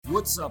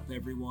What's up,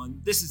 everyone?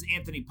 This is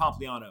Anthony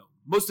Pompliano.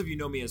 Most of you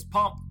know me as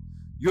Pomp.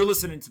 You're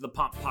listening to the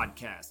Pomp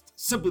Podcast,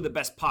 simply the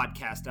best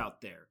podcast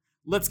out there.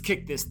 Let's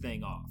kick this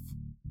thing off.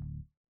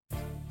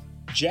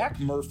 Jack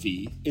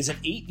Murphy is an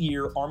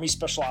 8-year Army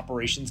Special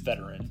Operations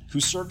veteran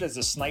who served as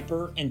a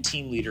sniper and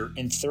team leader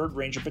in 3rd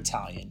Ranger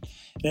Battalion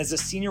and as a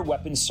senior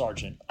weapons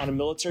sergeant on a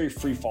military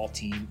freefall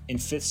team in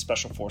 5th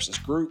Special Forces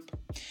Group.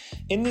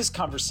 In this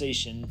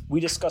conversation, we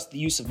discussed the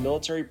use of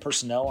military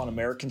personnel on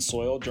American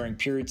soil during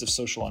periods of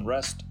social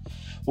unrest,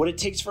 what it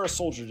takes for a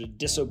soldier to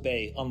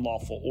disobey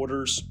unlawful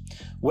orders,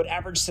 what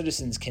average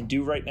citizens can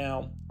do right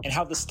now, and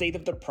how the state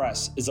of the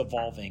press is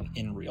evolving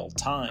in real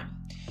time.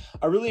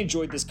 I really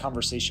enjoyed this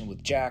conversation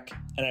with Jack,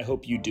 and I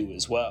hope you do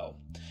as well.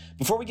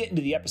 Before we get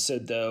into the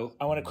episode, though,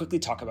 I want to quickly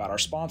talk about our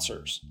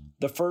sponsors.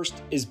 The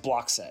first is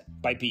Blockset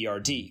by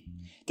BRD.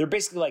 They're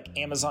basically like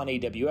Amazon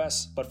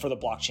AWS, but for the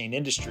blockchain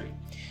industry.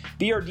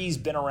 BRD's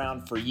been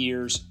around for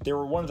years. They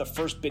were one of the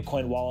first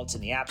Bitcoin wallets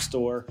in the App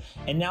Store,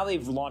 and now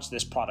they've launched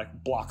this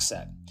product,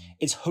 Blockset.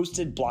 It's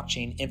hosted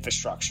blockchain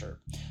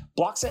infrastructure.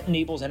 Blockset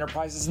enables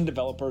enterprises and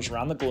developers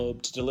around the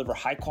globe to deliver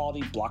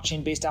high-quality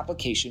blockchain-based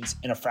applications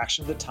in a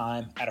fraction of the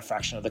time at a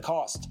fraction of the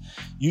cost.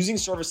 Using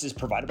services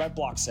provided by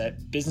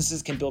Blockset,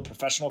 businesses can build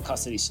professional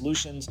custody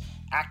solutions,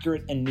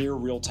 accurate and near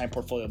real-time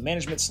portfolio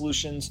management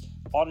solutions,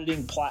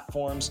 auditing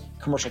platforms,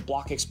 commercial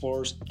block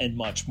explorers, and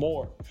much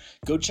more.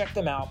 Go check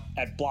them out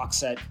at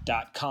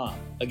blockset.com.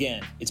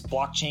 Again, it's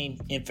blockchain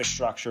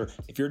infrastructure.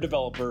 If you're a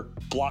developer,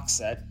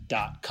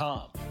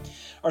 blockset.com.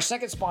 Our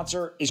second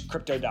sponsor is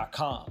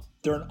crypto.com.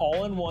 They're an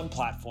all-in-one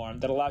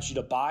platform that allows you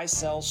to buy,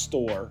 sell,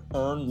 store,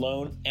 earn,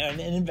 loan, and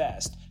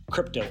invest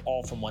crypto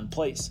all from one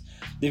place.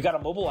 They've got a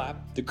mobile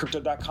app, the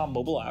crypto.com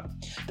mobile app,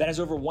 that has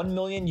over 1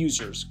 million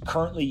users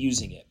currently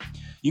using it.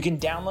 You can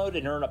download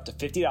and earn up to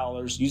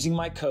 $50 using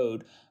my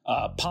code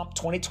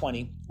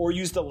POMP2020 or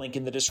use the link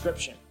in the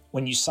description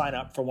when you sign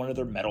up for one of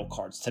their metal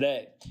cards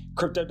today.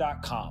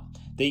 Crypto.com.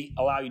 They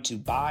allow you to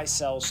buy,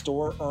 sell,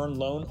 store, earn,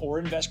 loan, or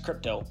invest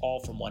crypto all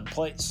from one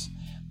place.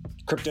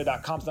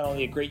 Crypto.com is not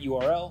only a great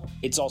URL,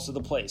 it's also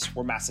the place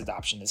where mass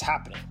adoption is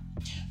happening.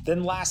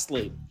 Then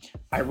lastly,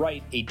 I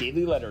write a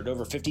daily letter to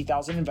over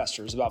 50,000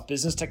 investors about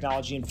business,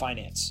 technology, and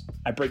finance.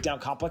 I break down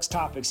complex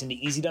topics into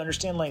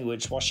easy-to-understand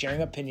language while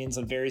sharing opinions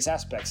on various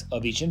aspects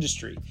of each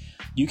industry.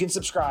 You can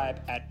subscribe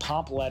at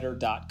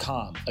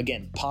pompletter.com.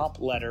 Again,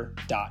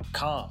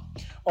 pompletter.com.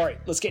 All right,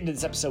 let's get into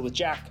this episode with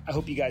Jack. I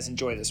hope you guys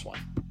enjoy this one.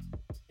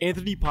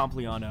 Anthony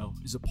Pompliano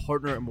is a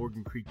partner at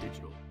Morgan Creek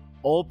Digital.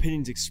 All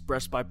opinions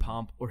expressed by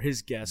Pomp or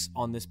his guests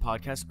on this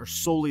podcast are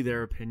solely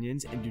their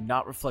opinions and do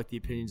not reflect the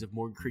opinions of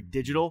Morgan Creek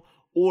Digital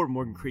or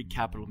Morgan Creek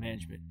Capital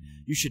Management.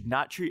 You should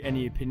not treat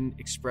any opinion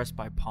expressed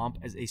by Pomp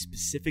as a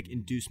specific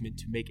inducement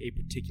to make a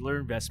particular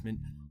investment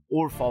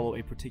or follow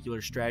a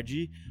particular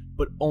strategy,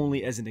 but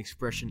only as an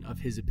expression of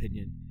his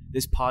opinion.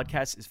 This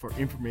podcast is for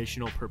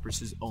informational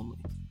purposes only.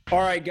 All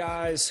right,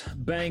 guys,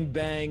 bang,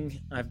 bang.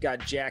 I've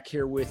got Jack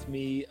here with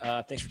me.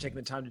 Thanks for taking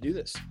the time to do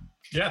this.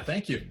 Yeah,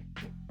 thank you.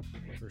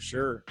 For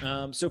sure.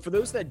 So for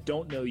those that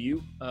don't know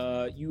you,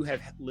 you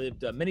have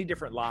lived many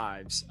different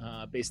lives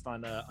based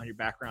on your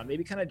background.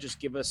 Maybe kind of just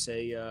give us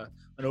an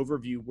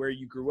overview where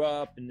you grew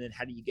up and then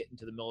how do you get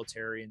into the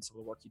military and some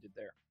of the work you did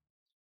there.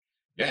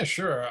 Yeah,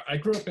 sure. I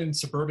grew up in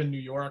suburban New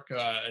York,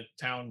 a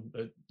town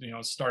that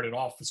started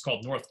off, it's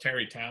called North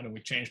Tarrytown, and we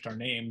changed our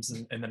names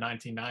in the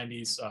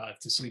 1990s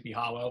to Sleepy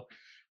Hollow.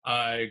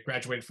 I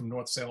graduated from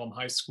North Salem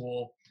High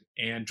School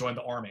and joined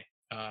the Army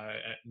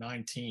at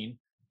 19.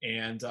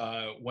 And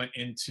went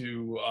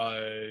into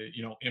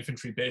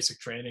infantry basic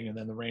training and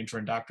then the Ranger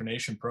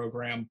indoctrination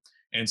program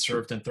and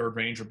served in 3rd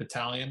Ranger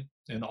Battalion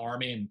in the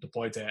Army and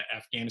deployed to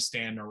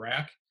Afghanistan and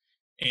Iraq.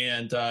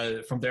 And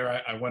from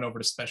there, I went over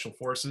to Special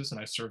Forces and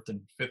I served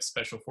in 5th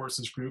Special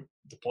Forces Group,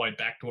 deployed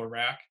back to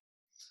Iraq.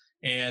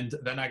 And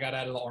then I got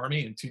out of the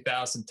Army in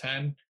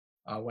 2010,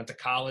 went to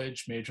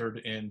college, majored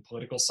in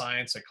political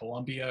science at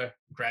Columbia,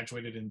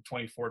 graduated in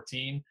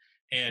 2014.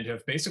 And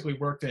have basically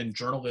worked in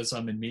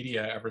journalism and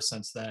media ever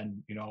since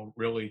then,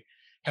 really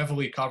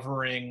heavily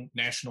covering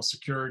national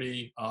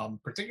security,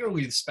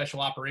 particularly the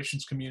special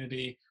operations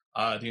community,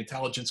 the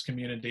intelligence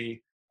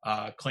community,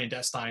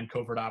 clandestine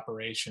covert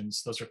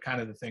operations. Those are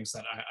kind of the things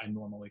that I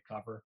normally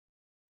cover.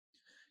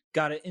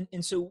 Got it.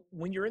 And so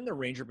when you're in the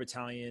Ranger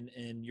Battalion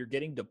and you're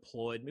getting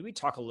deployed, maybe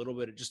talk a little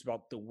bit just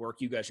about the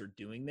work you guys are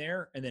doing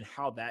there and then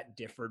how that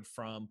differed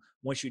from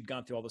once you'd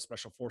gone through all the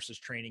Special Forces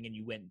training and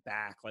you went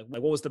back. Like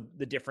what was the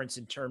difference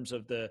in terms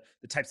of the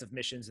types of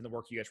missions and the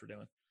work you guys were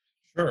doing?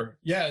 Sure.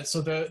 Yeah.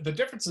 So the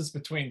differences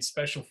between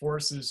Special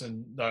Forces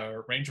and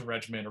the Ranger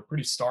Regiment are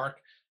pretty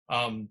stark.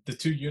 The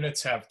two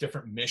units have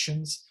different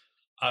missions.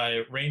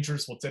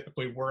 Rangers will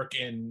typically work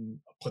in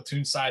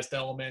platoon-sized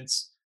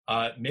elements,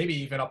 maybe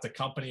even up to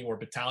company or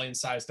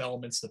battalion-sized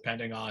elements,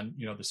 depending on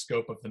the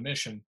scope of the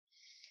mission.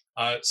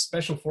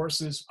 Special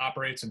Forces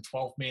operates in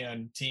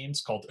 12-man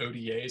teams called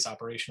ODAs,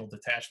 Operational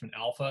Detachment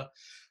Alpha.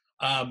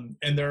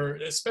 And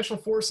their special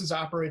forces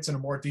operates in a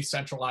more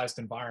decentralized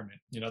environment.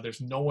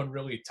 There's no one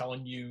really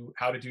telling you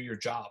how to do your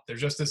job. There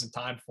just isn't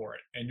time for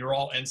it. And you're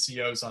all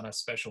NCOs on a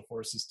special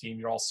forces team.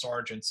 You're all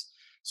sergeants.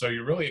 So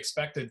you're really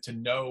expected to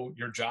know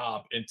your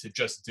job and to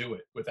just do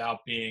it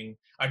without being,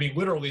 I mean,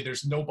 literally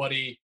there's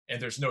nobody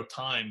and there's no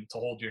time to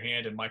hold your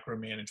hand and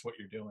micromanage what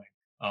you're doing,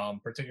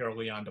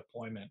 particularly on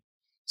deployment.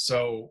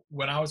 So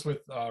when I was with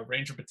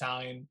Ranger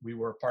Battalion, we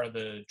were part of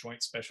the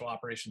Joint Special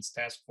Operations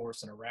Task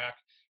Force in Iraq.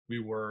 We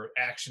were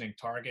actioning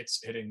targets,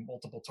 hitting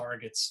multiple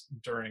targets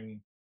during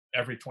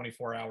every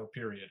 24-hour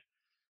period.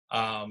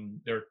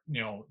 They're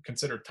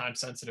considered time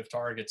sensitive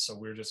targets, so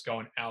we were just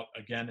going out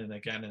again and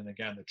again and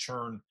again. The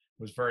churn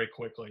was very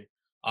quickly.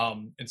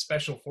 In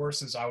special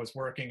forces, I was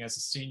working as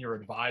a senior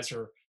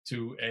advisor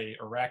to a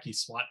Iraqi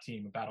SWAT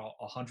team, about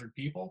 100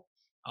 people.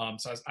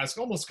 So I was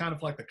almost kind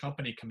of like the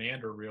company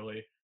commander,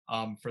 really,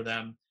 for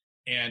them.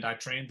 And I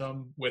trained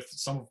them with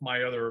some of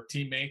my other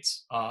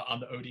teammates on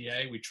the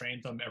ODA. We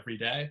trained them every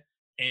day.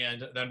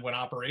 And then when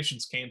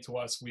operations came to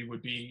us, we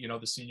would be,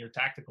 the senior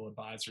tactical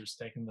advisors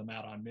taking them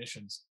out on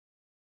missions.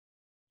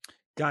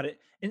 Got it.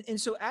 And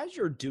so as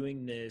you're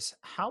doing this,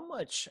 how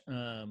much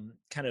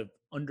kind of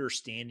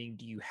understanding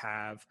do you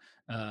have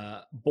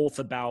both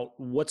about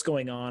what's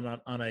going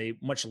on a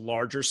much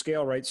larger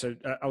scale, right? So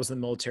I was in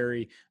the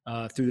military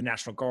through the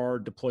National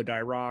Guard, deployed to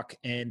Iraq.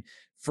 And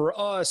for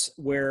us,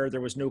 where there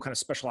was no kind of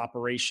special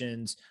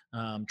operations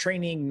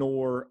training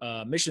nor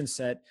mission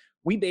set,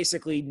 we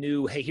basically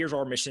knew, hey, here's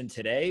our mission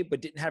today, but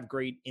didn't have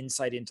great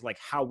insight into like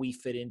how we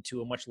fit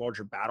into a much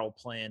larger battle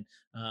plan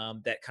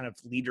that kind of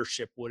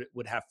leadership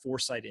would have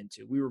foresight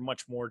into. We were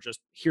much more just,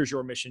 here's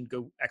your mission,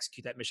 go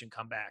execute that mission,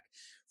 come back.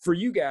 For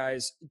you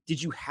guys,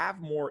 did you have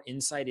more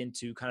insight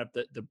into kind of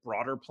the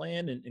broader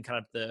plan and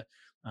kind of the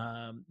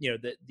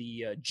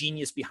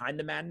genius behind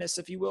the madness,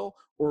 if you will,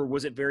 or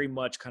was it very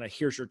much kind of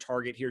here's your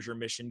target, here's your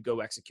mission, go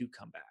execute,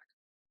 come back?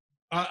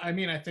 I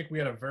mean, I think we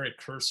had a very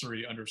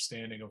cursory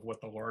understanding of what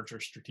the larger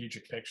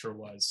strategic picture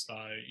was,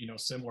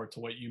 similar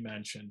to what you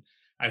mentioned.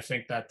 I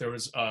think that there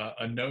was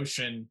a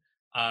notion,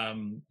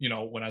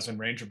 when I was in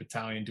Ranger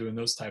Battalion doing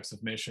those types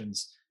of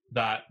missions,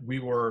 that we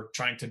were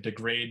trying to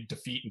degrade,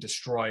 defeat, and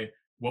destroy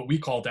what we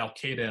called Al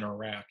Qaeda in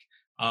Iraq.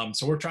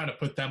 So we're trying to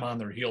put them on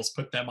their heels,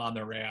 put them on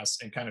their ass,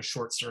 and kind of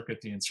short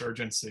circuit the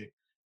insurgency.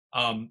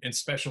 In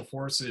Special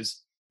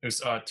Forces, it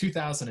was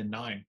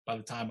 2009 by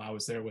the time I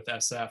was there with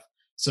SF.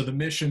 So the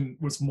mission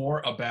was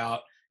more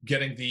about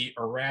getting the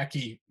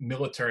Iraqi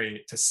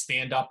military to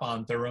stand up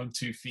on their own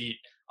 2 feet,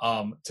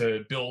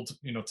 to build,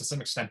 to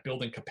some extent,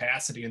 building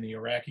capacity in the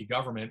Iraqi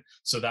government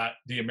so that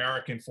the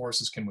American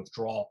forces can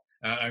withdraw.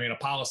 I mean, a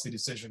policy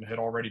decision had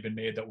already been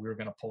made that we were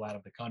going to pull out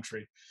of the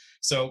country.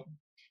 So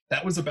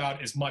that was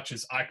about as much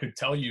as I could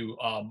tell you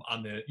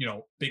on the,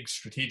 big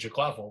strategic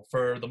level.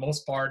 For the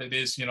most part, it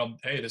is,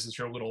 hey, this is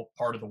your little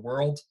part of the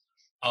world.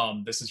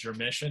 This is your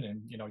mission,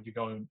 and you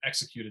go and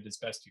execute it as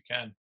best you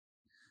can.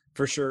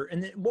 For sure.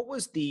 And then what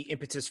was the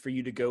impetus for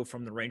you to go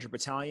from the Ranger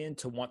Battalion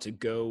to want to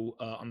go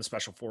on the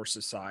Special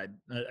Forces side?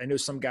 I know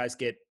some guys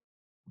get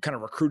kind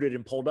of recruited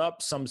and pulled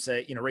up. Some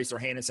say, raise their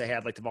hand and say, hey,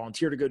 I'd like to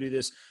volunteer to go do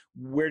this.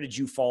 Where did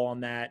you fall on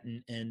that?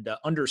 And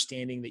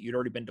understanding that you'd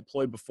already been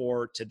deployed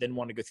before to then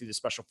want to go through the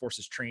Special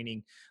Forces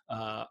training.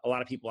 A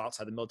lot of people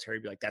outside the military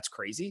would be like, that's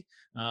crazy.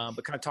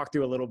 But kind of talk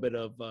through a little bit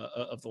of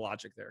the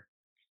logic there.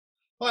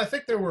 Well, I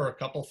think there were a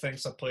couple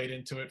things that played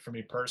into it for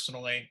me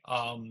personally.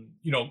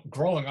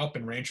 Growing up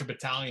in Ranger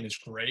Battalion is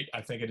great.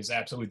 I think it is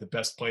absolutely the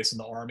best place in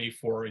the Army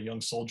for a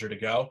young soldier to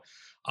go.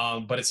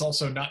 But it's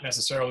also not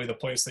necessarily the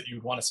place that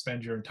you'd want to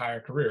spend your entire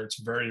career. It's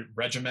very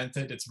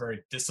regimented. It's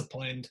very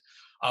disciplined,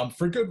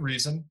 for good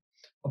reason.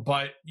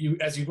 But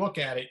as you look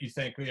at it, you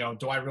think,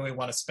 do I really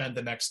want to spend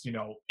the next,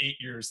 8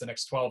 years, the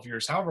next 12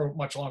 years, however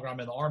much longer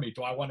I'm in the Army,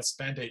 do I want to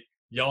spend it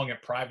yelling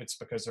at privates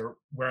because they're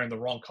wearing the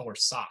wrong color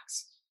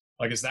socks?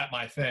 Like, is that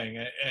my thing?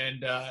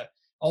 And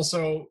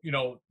also,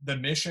 the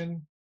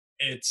mission,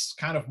 it's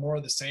kind of more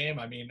of the same.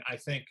 I mean, I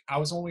think I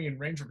was only in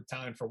Ranger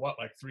Battalion for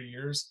like 3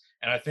 years.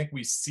 And I think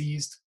we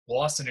seized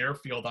Lawson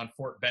Airfield on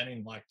Fort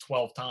Benning like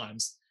 12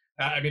 times.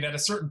 I mean, at a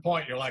certain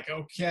point, you're like,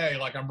 okay,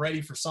 like I'm ready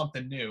for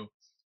something new.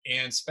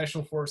 And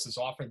Special Forces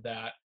offered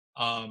that.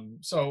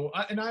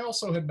 And I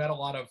also had met a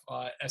lot of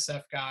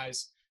SF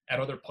guys at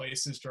other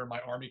places during my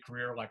Army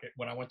career, like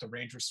when I went to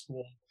Ranger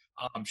School.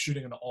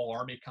 Shooting in the all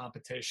Army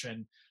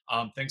competition,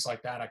 things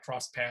like that. I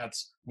crossed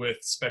paths with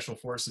Special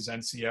Forces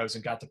NCOs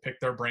and got to pick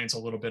their brains a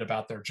little bit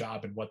about their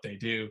job and what they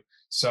do.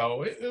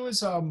 So it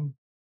was, I'm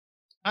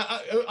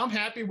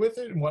happy with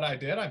it and what I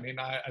did. I mean,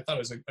 I thought it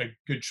was a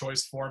good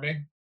choice for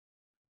me.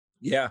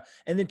 Yeah,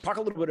 and then talk a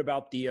little bit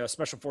about the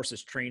Special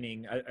Forces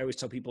training. I always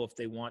tell people if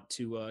they want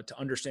to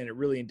understand it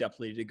really in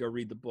depthly, to go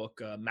read the book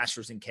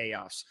 "Masters in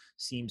Chaos."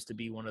 Seems to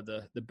be one of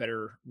the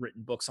better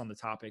written books on the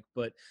topic.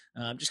 But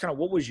just kind of,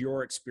 what was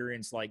your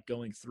experience like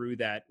going through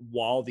that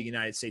while the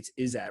United States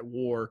is at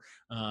war,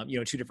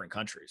 in 2 different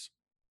countries?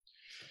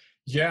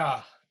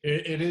 Yeah,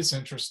 it is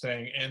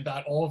interesting, and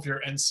that all of your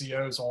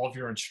NCOs, all of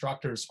your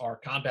instructors are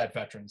combat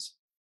veterans.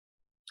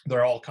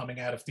 they're all coming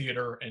out of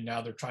theater, and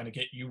now they're trying to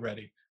get you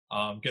ready,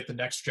 get the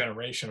next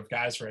generation of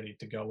guys ready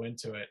to go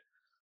into it.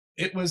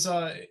 It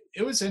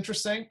was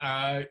interesting.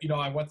 I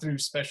went through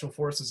Special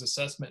Forces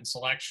assessment and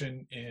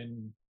selection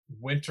in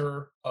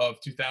winter of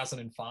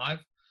 2005.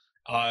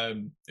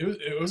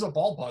 It was a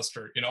ball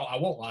buster. I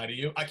won't lie to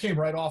you. I came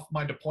right off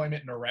my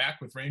deployment in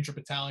Iraq with Ranger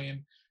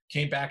Battalion,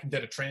 came back and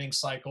did a training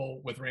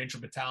cycle with Ranger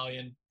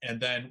Battalion, and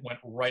then went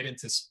right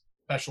into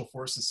Special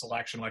Forces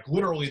selection. Like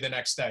literally the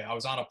next day, I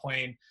was on a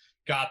plane,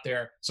 got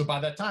there. So by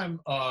that time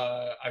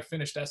I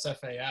finished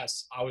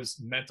SFAS, I was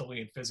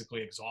mentally and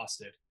physically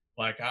exhausted.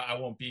 Like I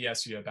won't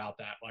BS you about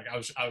that. Like I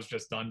was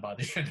just done by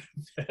the end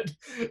of it.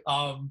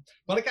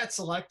 But I got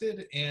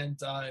selected, and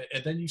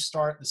then you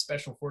start the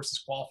Special Forces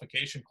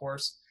qualification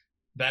course.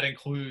 That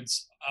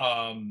includes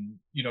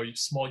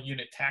small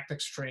unit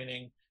tactics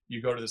training.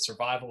 You go to the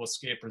survival,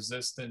 escape,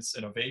 resistance,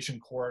 and evasion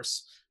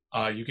course.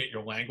 You get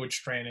your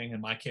language training.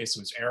 In my case, it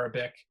was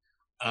Arabic.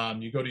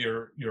 You go to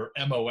your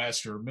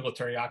MOS, your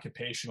military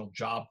occupational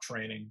job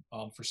training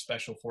for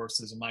Special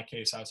Forces. In my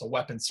case, I was a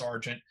weapons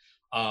sergeant.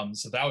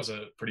 So that was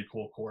a pretty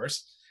cool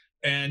course.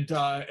 And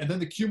then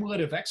the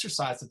cumulative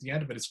exercise at the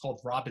end of it is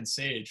called Robin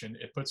Sage, and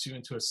it puts you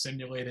into a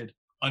simulated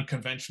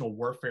unconventional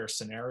warfare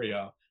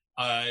scenario.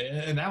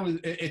 And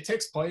it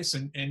takes place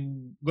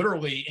in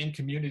literally in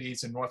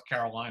communities in North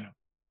Carolina,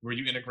 where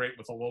you integrate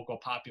with a local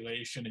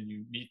population and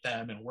you meet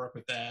them and work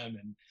with them.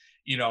 And,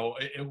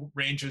 it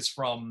ranges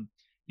from,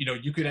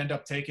 you could end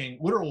up taking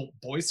literal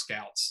Boy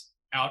Scouts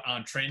out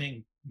on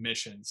training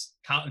missions,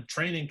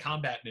 training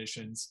combat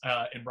missions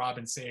in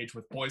Robin Sage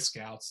with Boy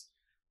Scouts,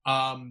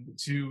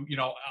 to,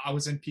 I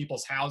was in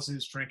people's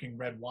houses drinking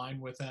red wine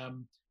with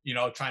them,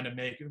 trying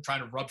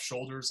to rub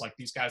shoulders like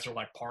these guys are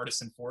like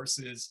partisan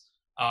forces.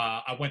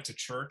 I went to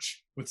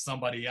church with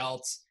somebody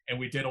else, and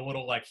we did a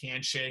little like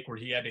handshake where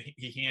he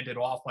handed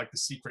off like the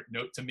secret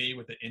note to me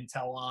with the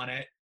intel on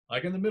it,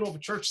 like in the middle of a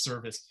church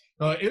service.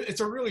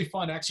 It's a really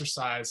fun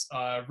exercise,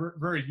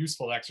 very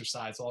useful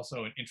exercise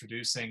also in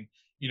introducing,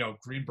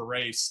 Green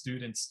Beret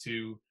students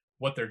to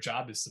what their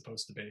job is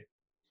supposed to be.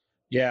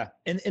 Yeah.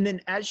 And then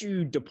as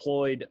you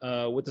deployed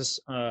with this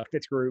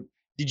fifth group,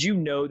 did you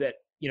know that,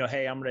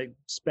 hey, I'm going to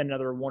spend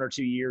another 1 or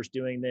 2 years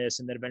doing this,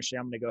 and then eventually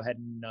I'm going to go ahead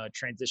and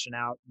transition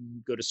out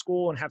and go to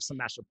school and have some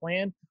master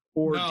plan?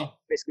 Or did you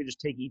basically just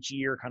take each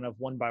year kind of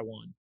one by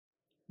one?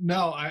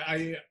 No,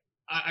 I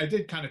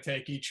did kind of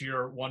take each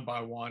year one by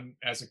one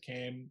as it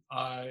came.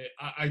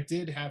 I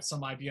did have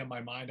some idea in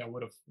my mind I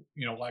would have,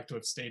 liked to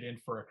have stayed in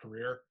for a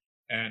career.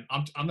 And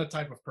I'm the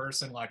type of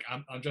person, like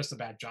I'm just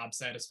about job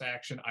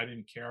satisfaction. I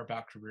didn't care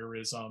about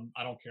careerism.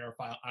 I don't care if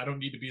I don't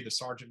need to be the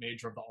sergeant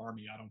major of the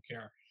Army. I don't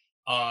care.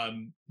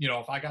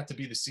 If I got to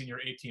be the senior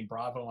 18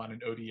 Bravo on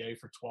an ODA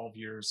for 12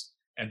 years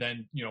and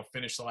then,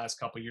 finish the last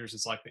couple of years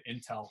as like the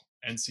Intel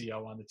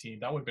NCO on the team,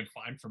 that would have been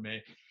fine for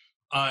me.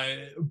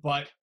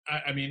 But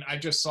I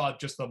just saw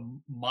just the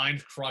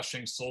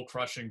mind-crushing,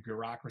 soul-crushing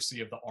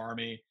bureaucracy of the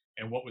Army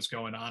and what was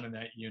going on in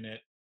that unit.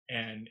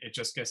 And it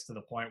just gets to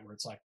the point where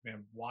it's like,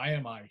 man, why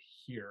am I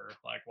here?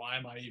 Like, why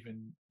am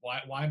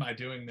I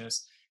doing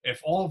this? If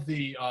all of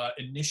the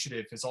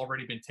initiative has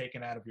already been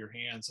taken out of your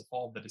hands, if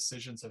all of the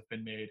decisions have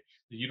been made,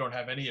 that you don't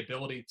have any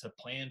ability to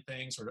plan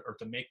things or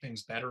to make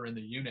things better in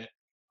the unit,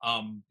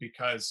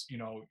 because,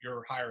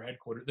 your higher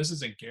headquarters, this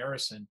is in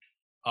garrison,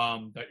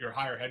 that your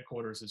higher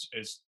headquarters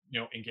is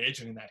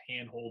engaging in that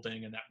hand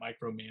holding and that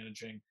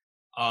micromanaging.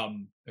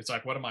 It's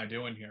like, what am I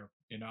doing here?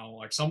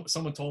 Like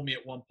someone told me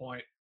at one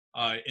point,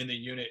 in the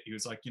unit, he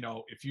was like,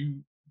 if you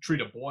treat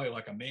a boy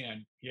like a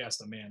man, he has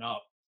to man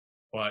up.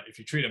 But if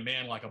you treat a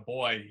man like a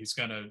boy, he's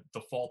going to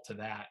default to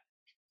that.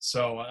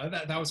 So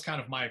that was kind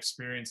of my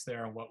experience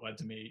there, and what led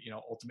to me,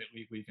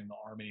 ultimately leaving the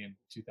Army in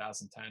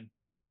 2010.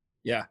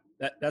 Yeah,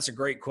 that's a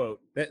great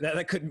quote.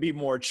 That couldn't be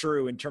more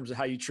true in terms of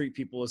how you treat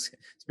people. It's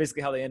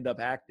basically how they end up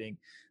acting.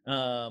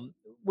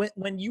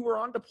 When you were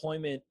on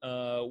deployment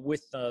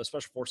with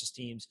Special Forces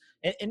teams,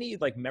 any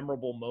like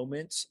memorable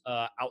moments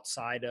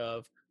outside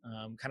of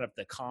kind of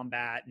the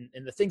combat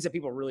and the things that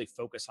people really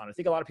focus on? I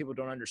think a lot of people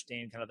don't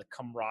understand kind of the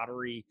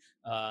camaraderie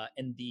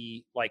and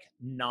the like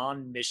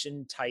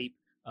non-mission type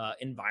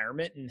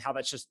environment, and how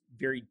that's just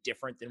very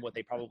different than what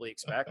they probably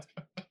expect.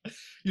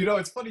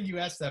 It's funny you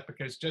asked that,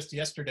 because just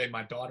yesterday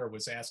my daughter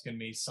was asking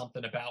me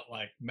something about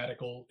like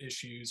medical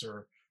issues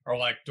or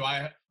like,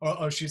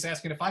 she's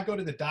asking if I go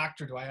to the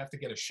doctor, do I have to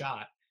get a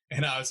shot?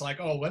 And I was like,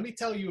 oh, let me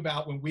tell you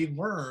about when we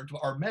learned,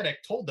 our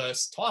medic taught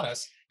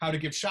us how to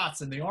give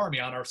shots in the Army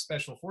on our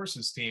Special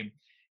Forces team.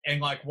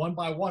 And like one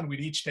by one, we'd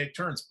each take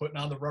turns putting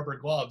on the rubber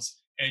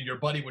gloves, and your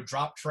buddy would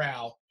drop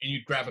trowel and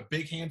you'd grab a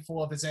big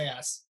handful of his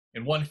ass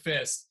in one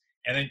fist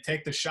and then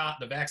take the shot,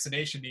 the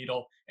vaccination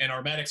needle. And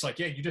our medic's like,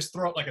 yeah, you just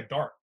throw it like a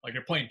dart, like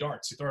you're playing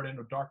darts. You throw it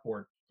into a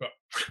dartboard, go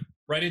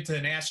right into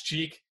an ass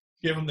cheek,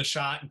 give them the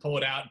shot and pull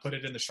it out and put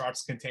it in the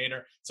sharps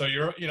container. So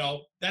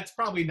that's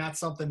probably not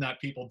something that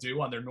people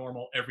do on their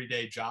normal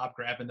everyday job,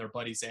 grabbing their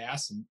buddy's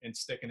ass and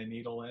sticking a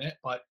needle in it.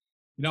 But,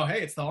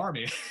 hey, it's the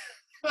Army.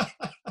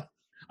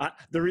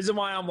 The reason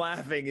why I'm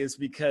laughing is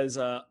because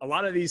a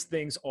lot of these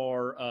things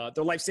are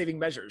they're life-saving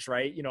measures,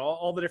 right? You know,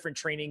 all the different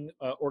training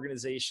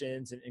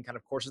organizations and kind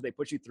of courses they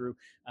put you through.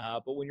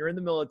 But when you're in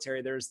the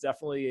military, there's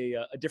definitely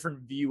a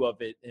different view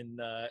of it, and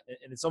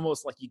it's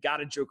almost like you got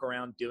to joke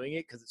around doing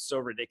it because it's so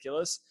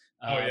ridiculous.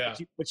 Oh yeah.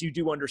 But you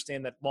do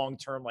understand that long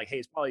term, like, hey,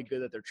 it's probably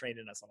good that they're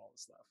training us on all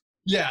this stuff.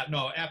 Yeah,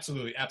 no,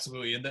 absolutely,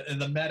 absolutely. And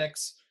the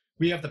medics,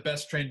 we have the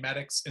best trained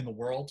medics in the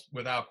world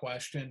without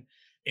question.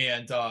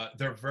 And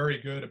they're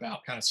very good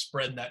about kind of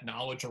spreading that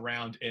knowledge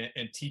around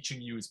and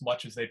teaching you as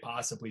much as they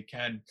possibly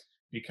can,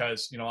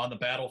 because on the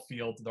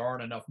battlefield there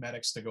aren't enough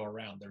medics to go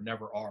around. There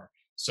never are.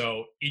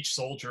 So each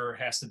soldier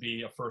has to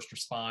be a first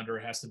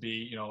responder, has to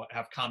be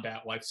have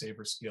combat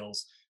lifesaver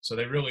skills. So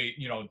they really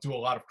do a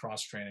lot of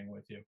cross training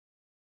with you.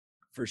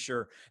 For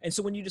sure. And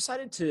so when you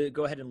decided to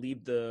go ahead and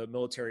leave the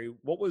military,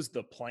 what was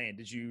the plan?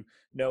 Did you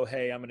know,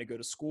 hey, I'm going to go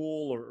to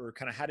school, or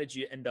kind of how did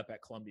you end up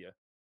at Columbia?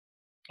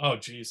 Oh,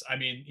 geez. I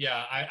mean,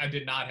 yeah, I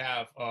did not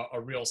have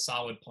a real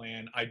solid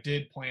plan. I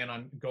did plan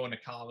on going to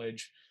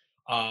college.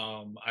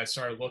 I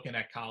started looking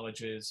at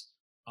colleges.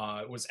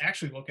 Was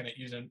actually looking at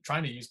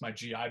trying to use my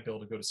GI Bill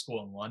to go to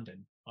school in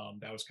London.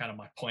 That was kind of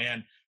my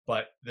plan.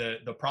 But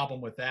the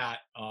problem with that,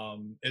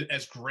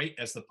 as great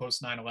as the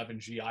post 9/11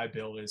 GI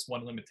Bill is,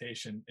 one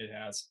limitation it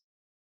has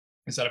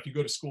is that if you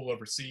go to school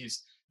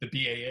overseas, the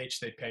BAH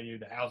they pay you,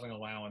 the housing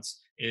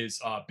allowance, is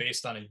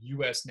based on a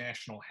U.S.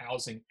 national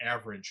housing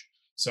average.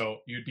 So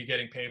you'd be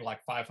getting paid like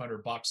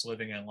 $500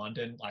 living in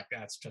London. Like,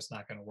 that's just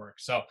not going to work.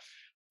 So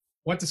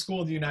went to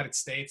school in the United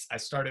States. I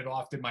started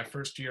off, did my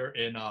first year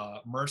in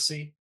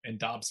Mercy in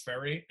Dobbs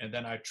Ferry, and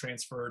then I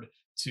transferred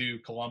to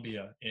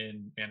Columbia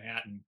in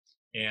Manhattan.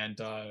 And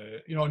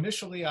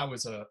initially I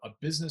was a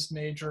business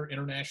major,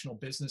 international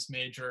business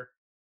major.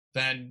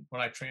 Then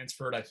when I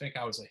transferred, I think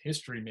I was a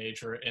history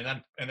major,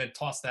 and then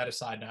tossed that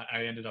aside, and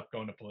I ended up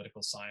going to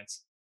political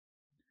science.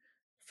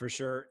 For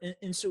sure.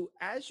 And so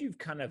as you've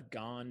kind of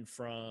gone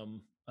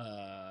from,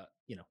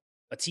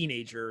 a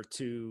teenager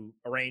to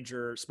a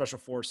ranger, special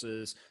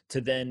forces, to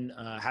then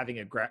having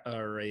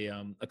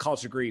a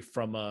college degree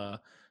from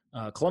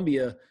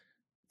Columbia,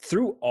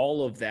 through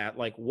all of that,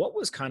 like, what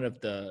was kind of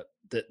the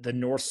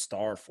North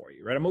Star for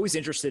you, right? I'm always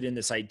interested in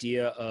this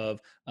idea of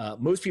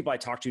most people I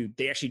talk to,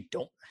 they actually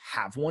don't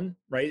have one,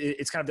 right?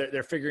 It's kind of,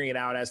 they're figuring it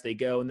out as they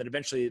go. And then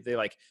eventually they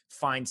like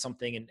find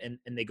something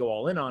and they go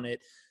all in on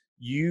it.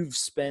 You've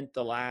spent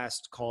the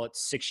last, call it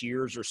 6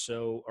 years or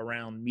so,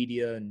 around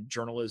media and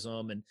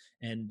journalism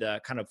and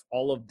kind of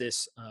all of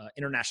this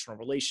international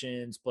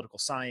relations, political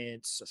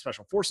science,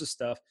 special forces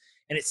stuff.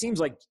 And it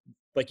seems like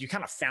you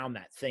kind of found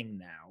that thing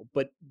now.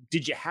 But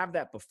did you have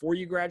that before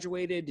you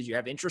graduated? Did you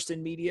have interest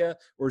in media,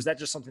 or is that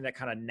just something that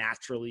kind of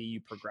naturally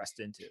you progressed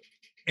into?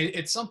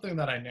 It's something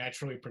that I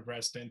naturally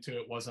progressed into.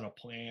 It wasn't a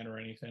plan or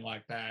anything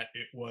like that.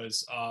 It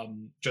was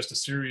just a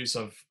series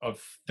of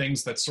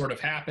things that sort of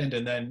happened,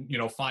 and then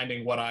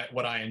finding what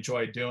I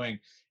enjoyed doing.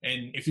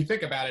 And if you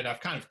think about it,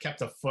 I've kind of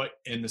kept a foot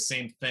in the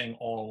same thing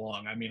all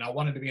along. I mean, I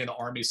wanted to be in the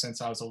Army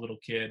since I was a little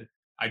kid.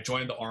 I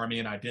joined the Army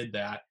and I did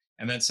that.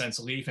 And then since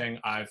leaving,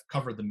 I've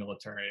covered the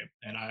military,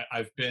 and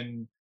I've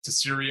been to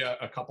Syria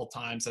a couple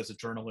times as a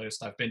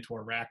journalist. I've been to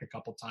Iraq a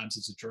couple times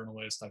as a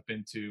journalist. I've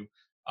been to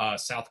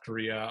South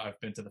Korea. I've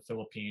been to the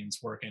Philippines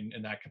working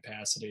in that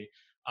capacity.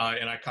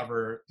 And I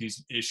cover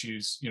these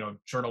issues,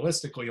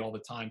 journalistically all the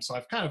time. So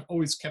I've kind of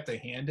always kept a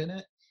hand in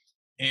it.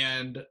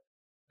 And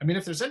I mean,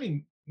 if there's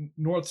any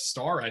North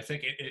Star, I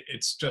think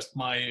it's just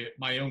my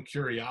own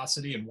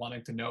curiosity and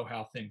wanting to know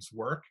how things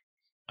work,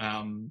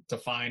 to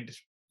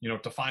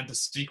find the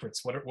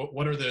secrets.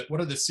 What are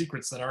the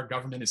secrets that our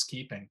government is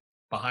keeping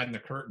behind the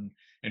curtain,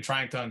 and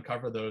trying to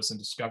uncover those and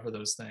discover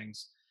those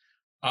things.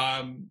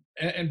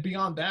 And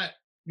beyond that,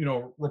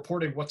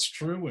 reporting what's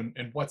true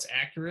and what's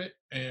accurate,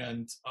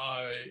 and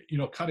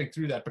cutting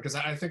through that, because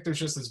I think there's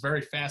just this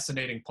very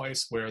fascinating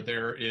place where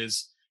there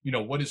is,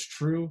 what is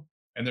true,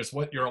 and there's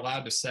what you're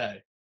allowed to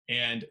say.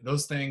 And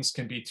those things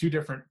can be two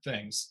different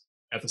things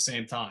at the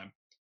same time.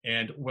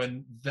 And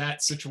when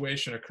that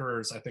situation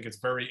occurs, I think it's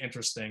very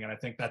interesting. And I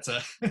think that's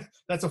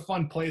a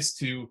fun place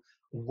to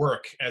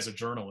work as a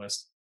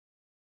journalist.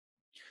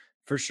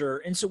 For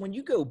sure. And so when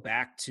you go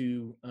back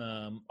to,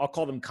 I'll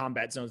call them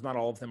combat zones, not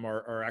all of them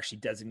are actually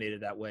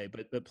designated that way,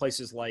 but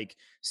places like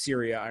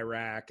Syria,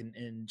 Iraq,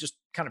 and just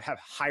kind of have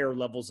higher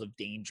levels of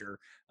danger.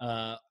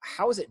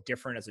 How is it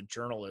different as a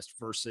journalist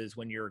versus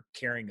when you're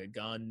carrying a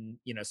gun,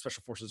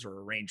 special forces or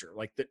a ranger?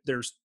 Like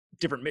there's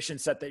different mission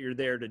set that you're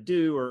there to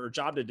do, or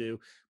job to do,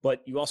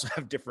 but you also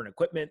have different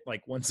equipment.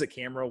 Like one's a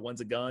camera,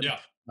 one's a gun. Yeah.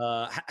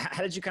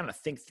 How did you kind of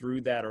think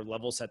through that or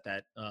level set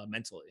that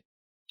mentally?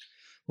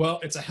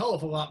 Well, it's a hell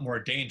of a lot more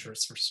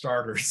dangerous for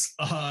starters.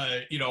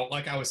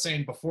 Like I was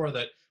saying before,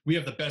 that we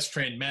have the best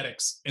trained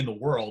medics in the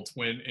world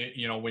when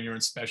you're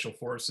in special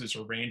forces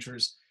or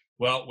rangers.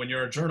 Well, when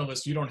you're a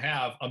journalist, you don't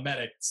have a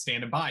medic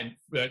standing by,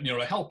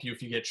 to help you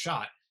if you get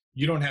shot.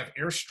 You don't have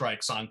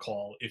airstrikes on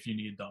call if you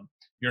need them.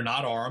 You're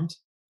not armed.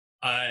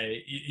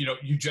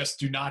 you just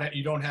do not,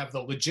 you don't have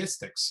the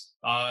logistics.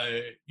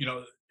 And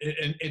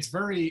it's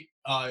very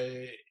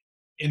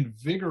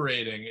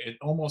invigorating,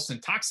 almost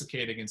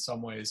intoxicating in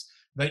some ways,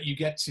 that you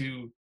get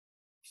to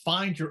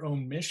find your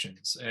own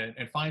missions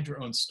and find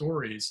your own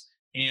stories,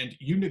 and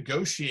you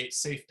negotiate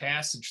safe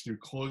passage through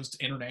closed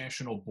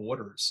international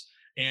borders.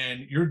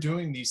 And you're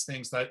doing these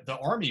things that the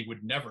army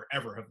would never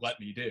ever have let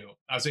me do.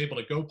 I was able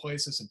to go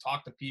places and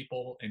talk to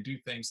people and do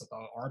things that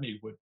the army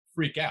would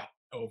freak out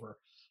over.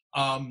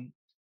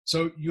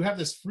 So you have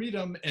this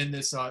freedom and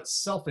this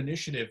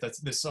self-initiative, that's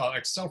this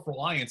like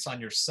self-reliance on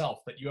yourself,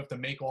 that you have to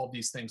make all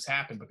these things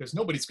happen because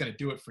nobody's going to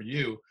do it for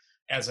you.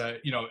 As a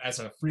as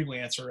a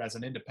freelancer, as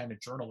an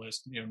independent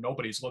journalist,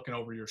 nobody's looking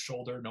over your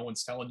shoulder. No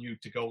one's telling you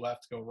to go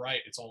left, go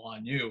right. It's all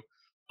on you.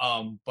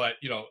 But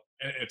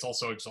it's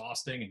also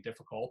exhausting and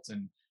difficult,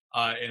 and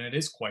it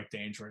is quite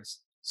dangerous.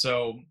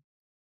 So,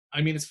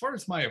 I mean, as far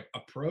as my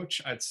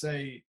approach, I'd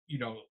say,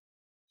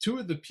 two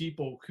of the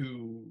people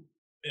who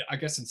I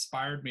guess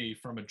inspired me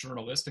from a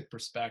journalistic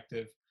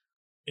perspective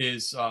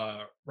is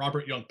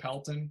Robert Young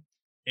Pelton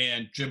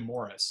and Jim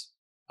Morris.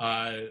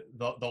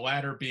 The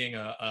latter being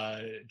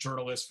a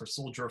journalist for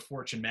Soldier of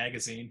Fortune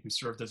magazine, who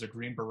served as a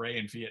Green Beret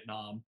in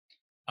Vietnam.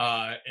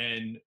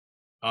 And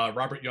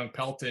Robert Young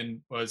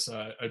Pelton was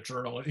a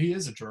journalist. He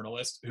is a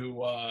journalist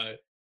who,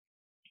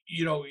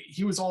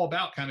 he was all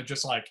about kind of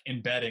just like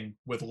embedding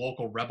with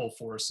local rebel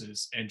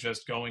forces and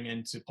just going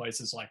into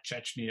places like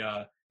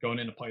Chechnya, going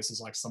into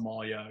places like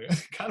Somalia,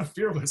 kind of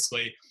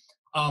fearlessly,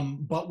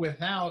 but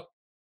without,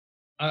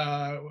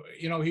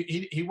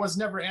 he was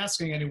never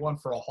asking anyone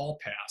for a hall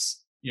pass.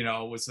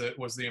 Was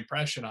the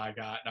impression I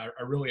got, and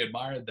I really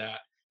admired that.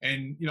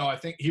 And I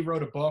think he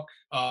wrote a book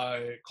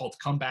called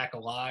 "Come Back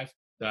Alive"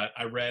 that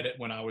I read it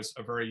when I was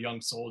a very young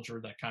soldier.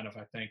 That kind of,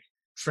 I think,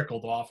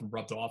 trickled off and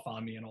rubbed off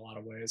on me in a lot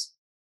of ways.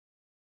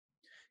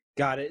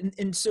 Got it.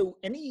 And so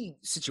any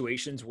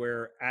situations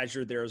where, as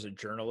you're there as a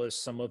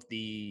journalist, some of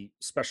the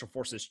special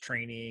forces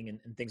training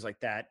and things like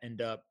that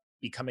end up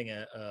becoming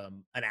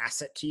an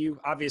asset to you?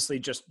 Obviously,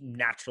 just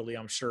naturally,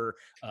 I'm sure,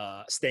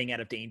 staying out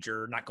of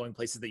danger, not going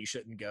places that you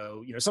shouldn't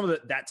go, some of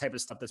that type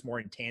of stuff that's more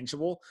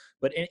intangible.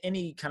 But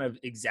any kind of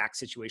exact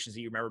situations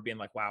that you remember being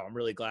like, wow, I'm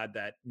really glad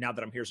that now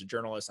that I'm here as a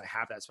journalist, I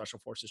have that special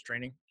forces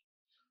training?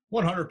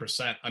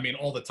 100%. I mean,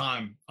 all the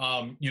time.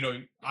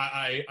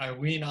 I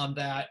lean on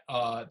that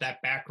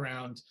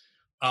background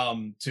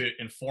to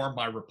inform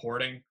my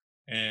reporting.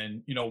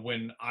 And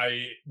when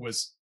I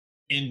was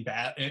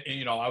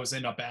I was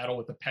in a battle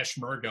with the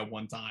Peshmerga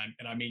one time,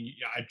 and I mean,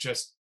 I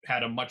just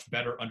had a much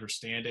better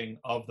understanding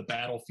of the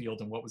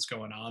battlefield and what was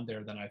going on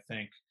there than I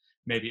think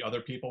maybe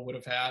other people would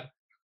have had.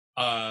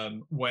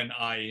 When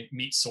I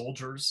meet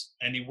soldiers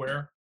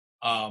anywhere,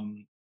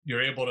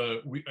 you're able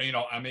to,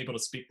 I'm able to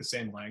speak the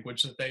same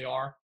language that they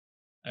are,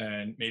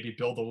 and maybe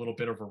build a little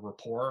bit of a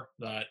rapport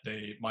that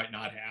they might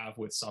not have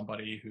with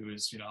somebody who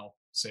is,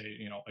 say,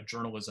 a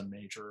journalism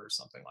major or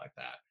something like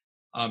that.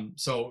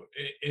 So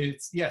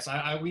it's, yes,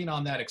 I lean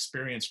on that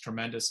experience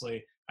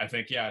tremendously. I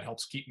think, yeah, it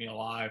helps keep me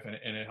alive,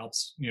 and it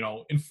helps,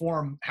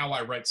 inform how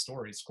I write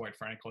stories, quite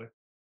frankly.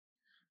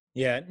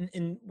 Yeah,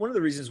 and one of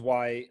the reasons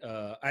why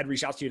I'd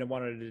reached out to you and I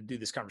wanted to do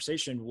this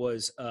conversation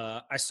was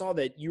I saw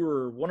that you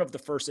were one of the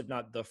first, if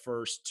not the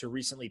first, to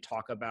recently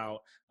talk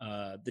about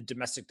the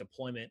domestic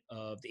deployment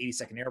of the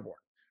 82nd Airborne,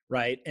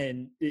 right?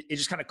 And it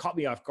just kind of caught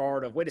me off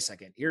guard of, wait a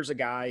second, here's a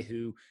guy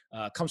who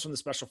comes from the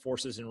Special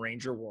Forces and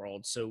Ranger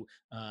world, so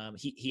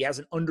he has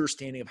an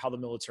understanding of how the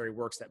military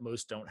works that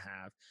most don't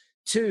have.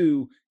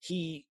 Two,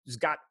 he's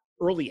got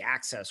early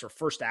access or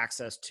first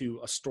access to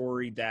a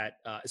story that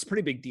is a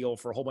pretty big deal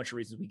for a whole bunch of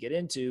reasons we get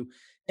into.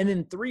 And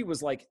then three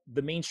was like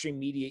the mainstream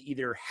media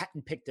either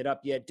hadn't picked it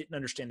up yet, didn't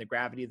understand the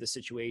gravity of the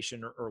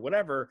situation or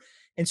whatever.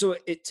 And so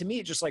to me,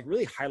 it just like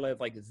really highlighted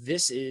like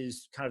this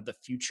is kind of the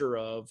future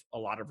of a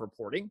lot of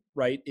reporting,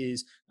 right?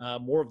 Is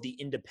more of the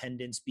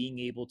independents being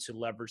able to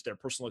leverage their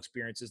personal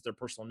experiences, their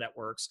personal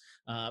networks,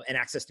 and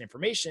access to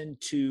information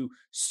to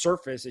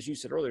surface, as you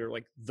said earlier,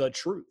 like the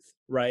truth,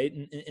 right?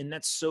 And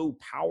that's so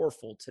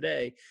powerful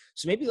today.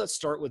 So maybe let's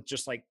start with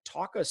just like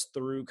talk us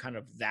through kind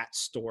of that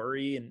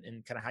story and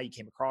kind of how you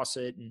came across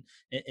it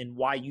and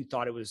why you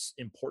thought it was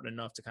important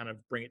enough to kind of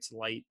bring it to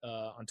light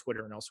on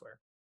Twitter and elsewhere.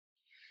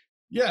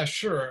 Yeah,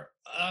 sure.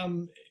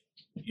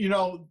 You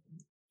know,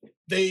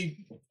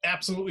 they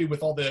absolutely,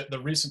 with all the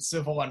recent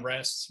civil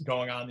unrest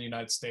going on in the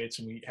United States,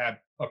 and we had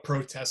a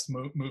protest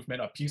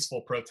movement, a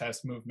peaceful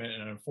protest movement,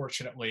 and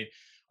unfortunately,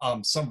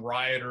 some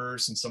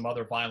rioters and some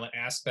other violent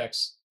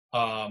aspects,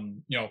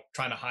 trying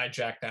to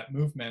hijack that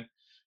movement.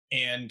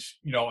 And,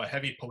 a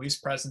heavy police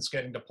presence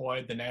getting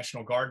deployed, the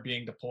National Guard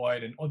being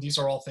deployed. And these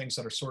are all things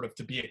that are sort of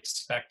to be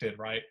expected,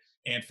 right?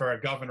 And for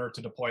a governor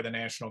to deploy the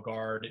National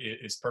Guard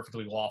is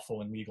perfectly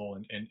lawful and legal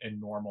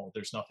and normal.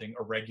 There's nothing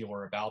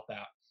irregular about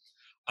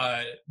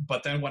that.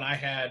 But then when I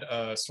had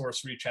a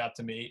source reach out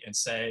to me and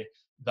say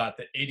that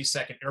the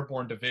 82nd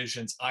Airborne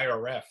Division's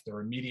IRF,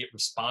 their immediate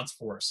response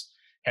force,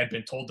 had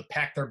been told to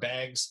pack their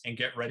bags and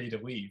get ready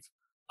to leave.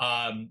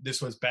 This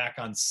was back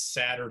on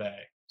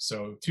Saturday.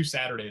 so 2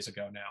 Saturdays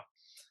ago now,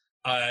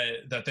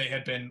 that they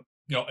had been,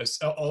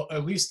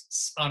 at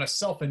least on a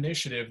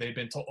self-initiative, they've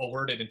been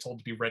alerted and told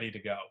to be ready to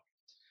go.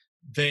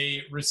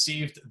 They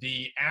received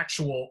the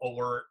actual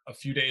alert a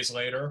few days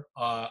later.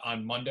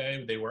 On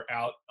Monday, they were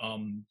out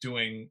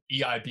doing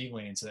EIB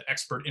lanes, an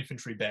expert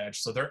infantry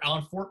badge. So they're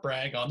on Fort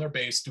Bragg on their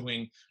base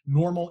doing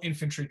normal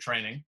infantry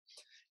training,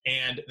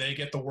 and they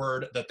get the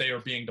word that they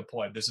are being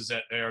deployed. This is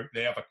it.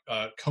 They have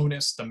a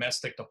CONUS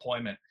domestic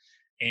deployment,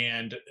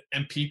 and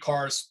MP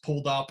cars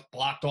pulled up,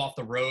 blocked off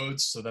the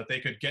roads so that they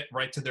could get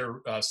right to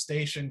their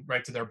station,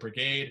 right to their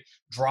brigade,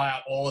 draw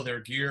out all of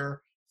their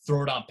gear,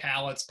 throw it on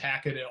pallets,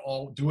 pack it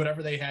all, do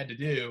whatever they had to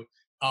do,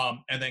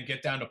 and then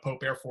get down to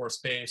Pope Air Force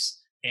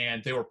Base.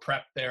 And they were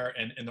prepped there.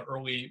 And in the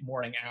early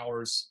morning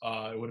hours,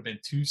 it would have been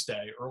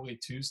early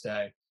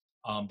Tuesday,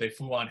 they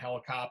flew on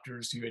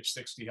helicopters,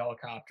 UH-60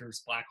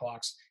 helicopters,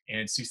 Blackhawks,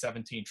 and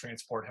C-17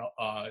 transport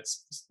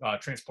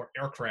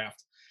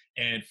aircraft,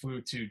 and flew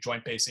to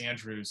Joint Base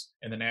Andrews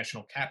in the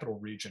National Capital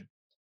Region.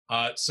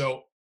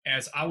 So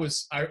as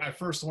I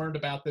first learned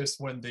about this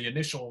when the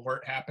initial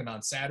alert happened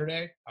on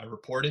Saturday, I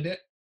reported it.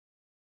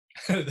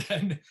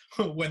 Then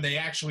when they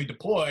actually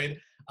deployed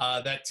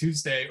that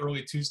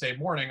early Tuesday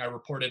morning, I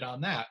reported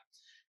on that.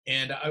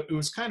 And it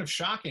was kind of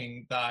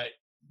shocking that,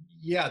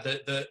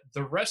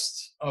 the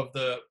rest of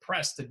the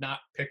press did not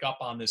pick up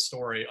on this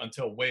story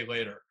until way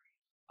later.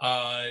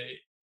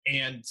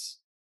 And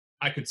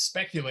I could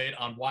speculate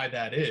on why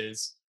that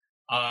is.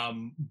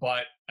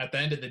 But at the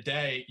end of the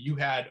day, you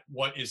had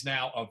what is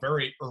now a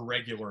very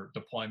irregular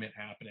deployment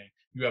happening.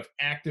 You have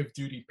active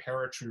duty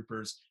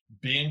paratroopers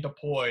being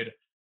deployed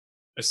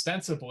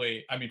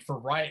ostensibly, for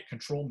riot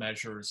control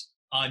measures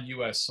on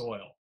U.S.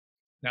 soil.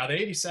 Now, the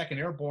 82nd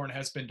Airborne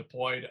has been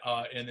deployed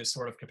in this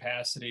sort of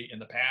capacity in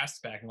the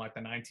past, back in like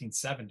the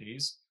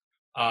 1970s.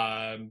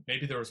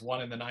 Maybe there was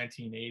one in the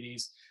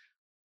 1980s.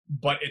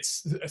 But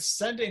it's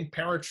sending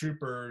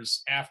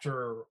paratroopers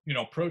after,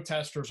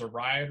 protesters or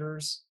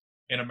rioters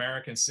in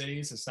American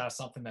cities. It's not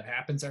something that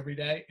happens every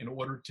day. In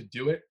order to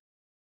do it,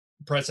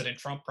 President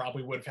Trump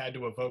probably would have had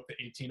to evoke the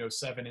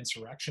 1807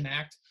 Insurrection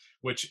Act,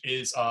 which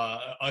is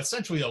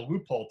essentially a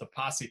loophole to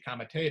posse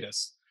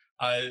comitatus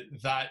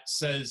that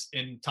says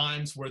in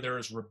times where there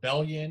is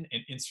rebellion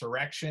and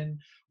insurrection,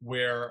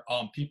 where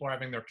people are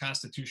having their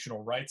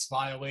constitutional rights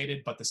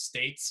violated, but the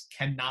states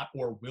cannot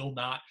or will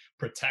not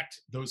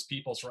protect those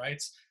people's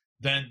rights,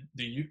 then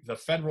the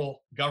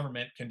federal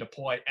government can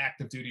deploy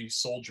active duty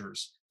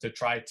soldiers to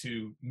try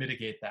to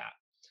mitigate that.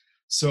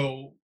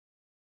 So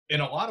in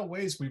a lot of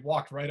ways, we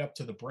walked right up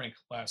to the brink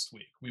last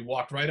week. We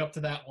walked right up to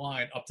that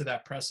line, up to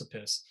that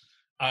precipice.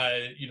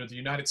 The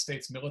United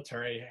States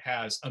military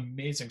has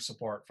amazing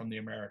support from the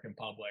American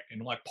public,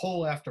 and like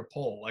poll after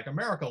poll, like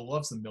America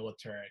loves the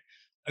military.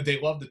 They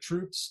love the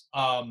troops.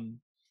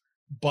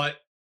 But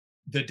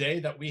the day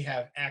that we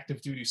have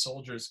active duty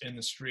soldiers in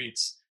the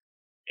streets,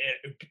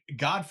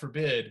 God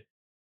forbid,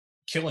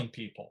 killing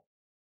people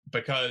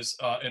because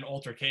an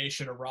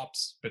altercation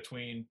erupts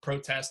between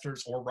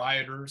protesters or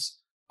rioters.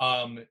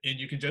 And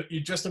you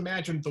just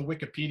imagine the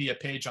Wikipedia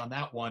page on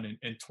that one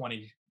in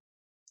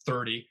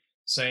 2030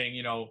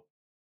 saying,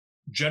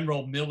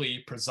 General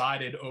Milley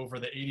presided over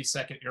the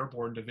 82nd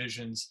Airborne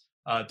Division's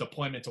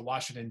deployment to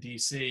Washington,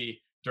 D.C.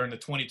 during the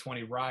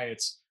 2020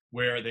 riots,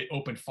 where they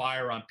opened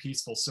fire on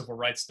peaceful civil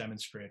rights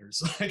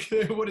demonstrators. Like,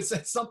 it would have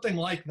said something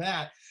like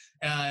that.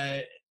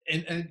 And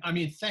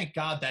thank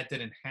God that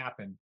didn't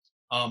happen.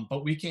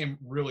 But we came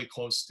really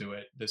close to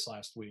it this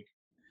last week.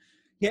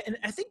 Yeah, and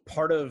I think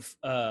part of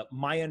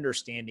my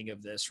understanding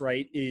of this,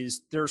 right,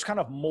 is there's kind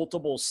of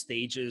multiple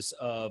stages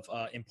of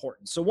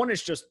importance. So one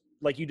is just,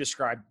 like you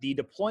described, the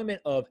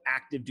deployment of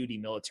active duty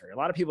military. A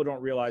lot of people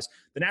don't realize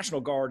the National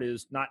Guard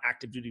is not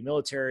active duty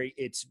military.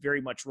 It's very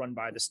much run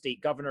by the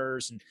state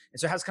governors. And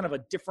so it has kind of a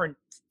different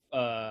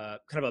kind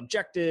of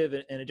objective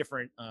and a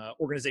different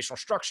organizational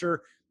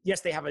structure. Yes,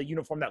 they have a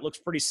uniform that looks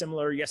pretty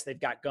similar. Yes, they've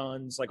got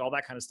guns, like all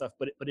that kind of stuff,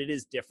 but it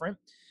is different.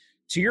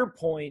 To your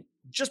point,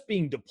 just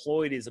being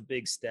deployed is a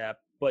big step,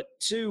 but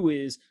two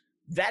is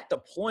that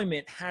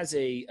deployment has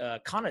a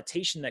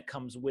connotation that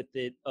comes with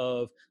it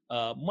of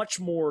much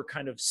more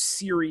kind of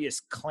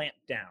serious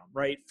clampdown,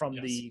 right, from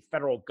the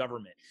federal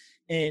government.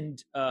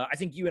 And I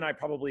think you and I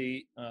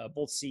probably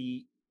both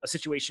see a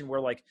situation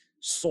where like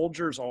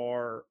soldiers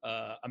are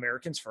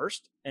Americans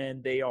first,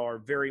 and they are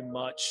very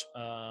much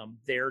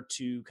there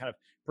to kind of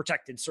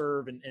protect and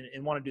serve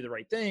and want to do the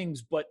right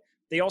things, but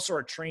they also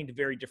are trained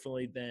very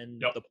differently than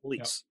the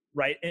police,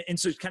 right? And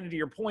so kind of to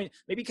your point,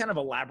 maybe kind of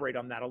elaborate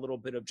on that a little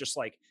bit of just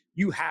like,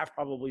 you have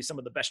probably some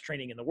of the best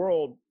training in the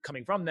world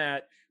coming from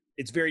that.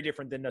 It's very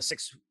different than a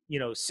 6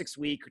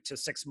 week to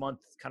 6 month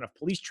kind of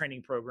police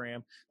training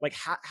program. Like,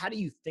 how do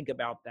you think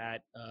about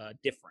that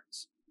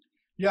difference?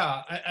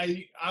 Yeah,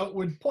 I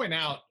would point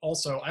out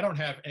also, I don't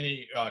have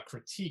any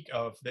critique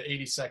of the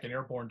 82nd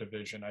Airborne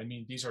Division. I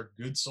mean, these are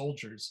good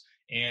soldiers,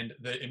 And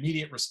the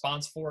Immediate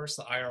Response Force,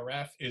 the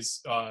IRF,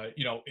 is,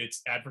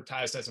 it's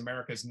advertised as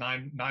America's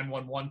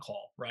 911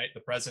 call, right? The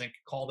president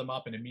could call them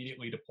up and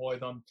immediately deploy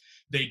them.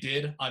 They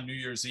did on New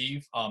Year's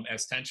Eve,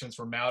 as tensions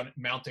were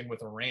mounting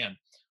with Iran.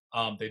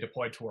 They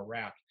deployed to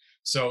Iraq.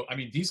 So, I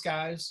mean, these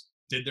guys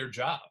did their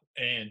job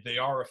and they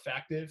are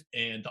effective,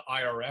 and the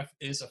IRF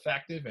is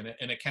effective, and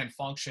it can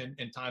function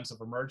in times of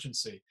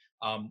emergency.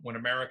 When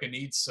America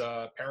needs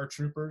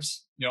paratroopers,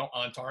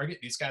 on target,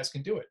 these guys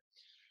can do it.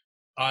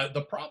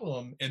 The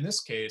problem in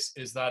this case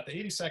is that the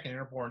 82nd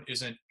Airborne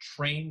isn't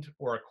trained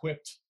or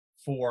equipped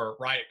for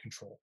riot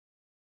control.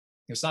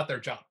 It's not their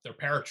job. They're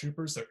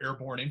paratroopers, they're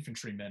airborne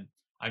infantrymen.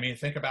 I mean,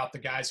 think about the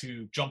guys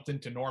who jumped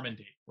into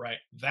Normandy, right?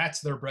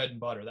 That's their bread and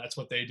butter. That's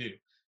what they do.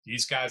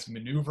 These guys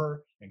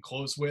maneuver and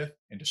close with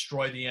and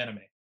destroy the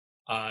enemy.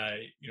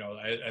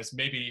 As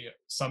maybe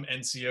some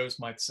NCOs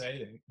might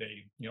say,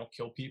 they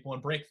kill people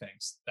and break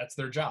things. That's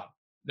their job.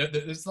 This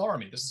is the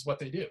Army. This is what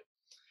they do.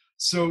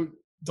 So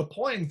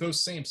deploying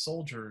those same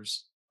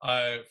soldiers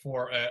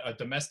for a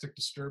domestic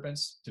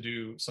disturbance to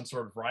do some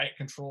sort of riot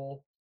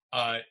control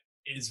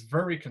is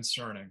very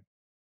concerning,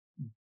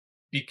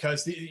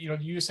 because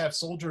you just have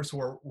soldiers who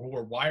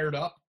are wired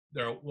up.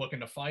 They're looking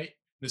to fight.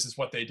 This is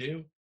what they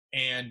do.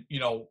 And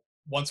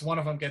once one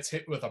of them gets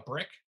hit with a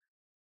brick,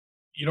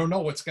 you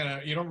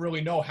don't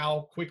really know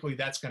how quickly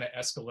that's gonna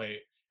escalate.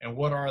 And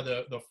what are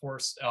the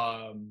force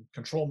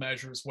control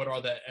measures? What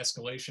are the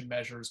escalation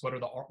measures?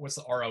 What's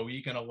the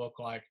ROE gonna look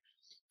like?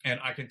 And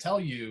I can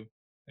tell you,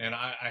 and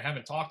I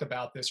haven't talked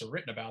about this or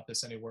written about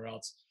this anywhere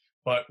else,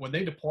 but when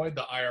they deployed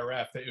the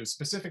IRF,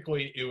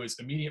 it was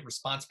Immediate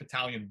Response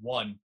Battalion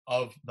 1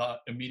 of the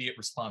Immediate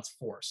Response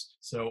Force.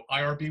 So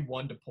IRB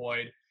 1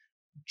 deployed,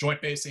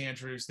 Joint Base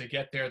Andrews, they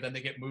get there, then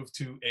they get moved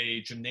to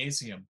a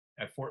gymnasium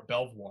at Fort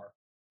Belvoir,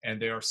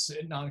 and they are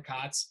sitting on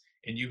cots,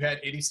 and you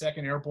had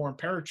 82nd Airborne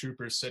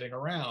paratroopers sitting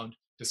around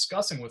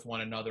discussing with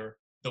one another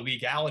the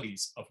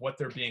legalities of what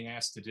they're being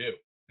asked to do.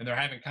 And they're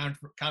having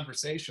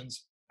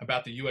conversations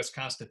about the U.S.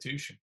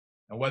 Constitution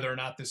and whether or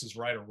not this is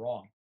right or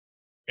wrong.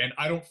 And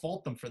I don't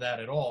fault them for that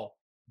at all,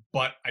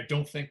 but I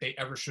don't think they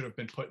ever should have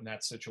been put in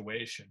that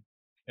situation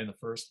in the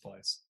first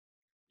place.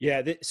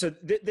 Yeah.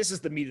 This is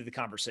the meat of the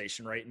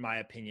conversation, right? In my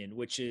opinion,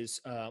 which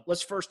is,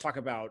 let's first talk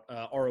about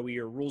ROE,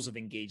 or rules of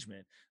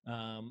engagement.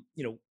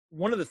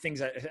 One of the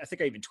things I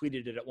think I even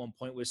tweeted it at one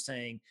point was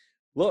saying,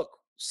 look,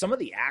 some of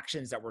the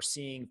actions that we're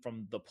seeing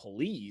from the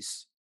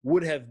police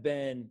would have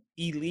been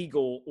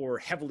illegal or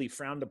heavily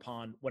frowned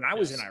upon when I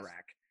was in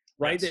Iraq,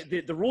 right?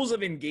 Yes. The rules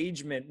of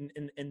engagement,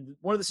 and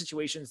one of the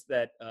situations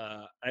that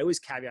I always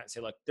caveat and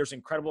say, look, there's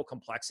incredible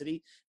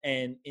complexity.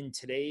 And in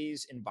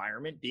today's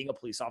environment, being a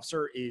police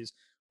officer is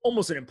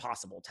almost an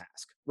impossible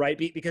task, right?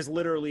 Because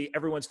literally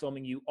everyone's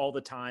filming you all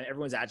the time.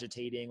 Everyone's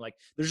agitating. Like,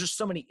 there's just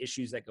so many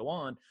issues that go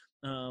on.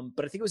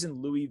 But I think it was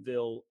in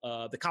Louisville,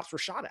 the cops were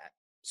shot at.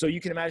 So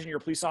you can imagine you're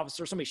a police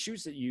officer, somebody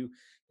shoots at you.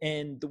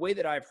 And the way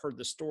that I've heard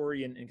the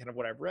story and kind of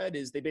what I've read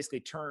is they basically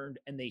turned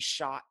and they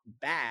shot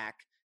back.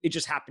 It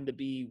just happened to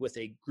be with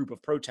a group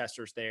of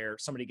protesters there.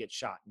 Somebody gets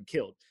shot and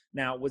killed.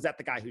 Now, was that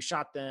the guy who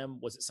shot them?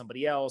 Was it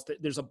somebody else?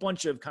 There's a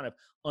bunch of kind of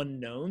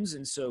unknowns.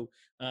 And so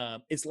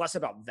it's less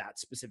about that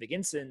specific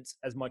instance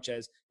as much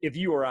as if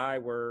you or I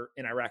were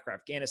in Iraq or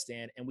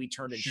Afghanistan and we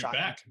turned and shot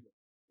back.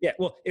 Yeah,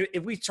 well,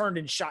 if we turned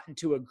and shot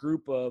into a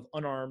group of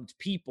unarmed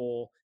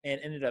people and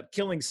ended up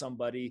killing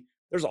somebody,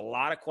 there's a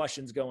lot of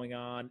questions going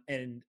on.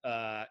 And,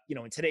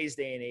 in today's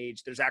day and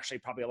age, there's actually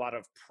probably a lot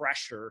of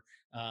pressure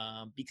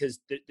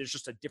because there's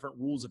just a different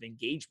rules of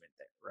engagement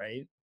there,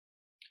 right?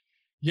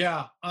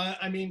 Yeah,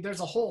 I mean, there's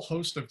a whole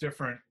host of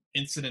different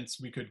incidents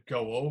we could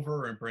go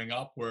over and bring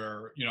up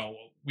where,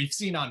 we've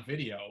seen on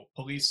video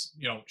police,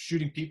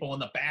 shooting people in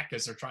the back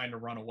as they're trying to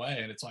run away.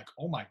 And it's like,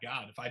 oh my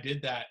God, if I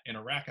did that in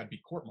Iraq, I'd be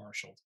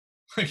court-martialed.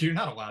 You're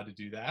not allowed to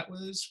do that. Well,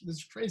 this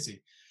is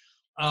crazy.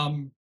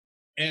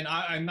 And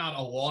I'm not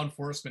a law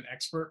enforcement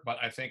expert, but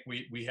I think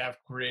we have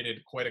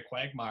created quite a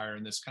quagmire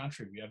in this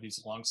country. We have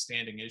these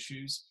longstanding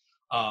issues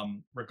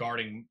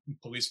regarding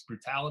police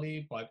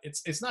brutality, but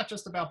it's not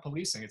just about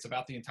policing. It's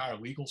about the entire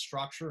legal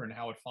structure and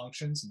how it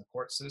functions in the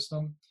court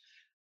system.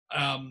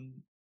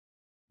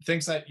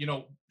 Things that,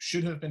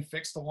 should have been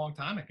fixed a long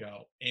time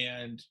ago.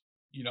 And,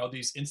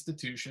 these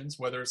institutions,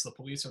 whether it's the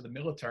police or the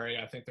military,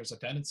 I think there's a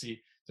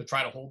tendency to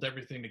try to hold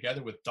everything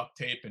together with duct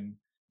tape and,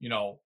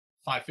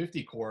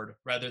 550 cord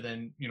rather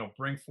than,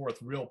 bring forth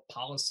real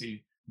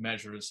policy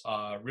measures,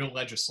 real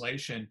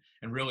legislation,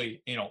 and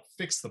really,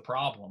 fix the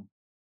problem.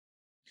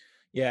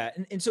 Yeah.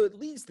 And so it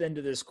leads then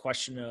to this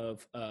question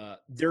of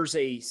there's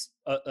a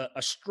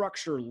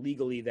structure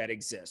legally that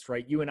exists,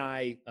 right? You and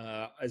I,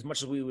 as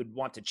much as we would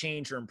want to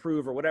change or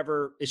improve or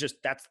whatever, it's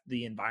just that's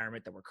the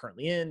environment that we're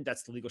currently in.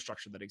 That's the legal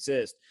structure that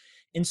exists.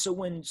 And so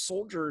when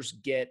soldiers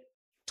get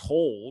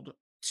told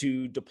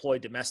to deploy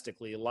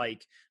domestically,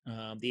 like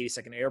the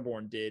 82nd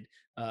Airborne did,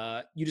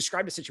 you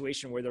described a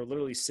situation where they're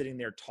literally sitting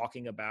there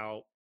talking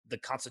about the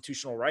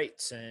constitutional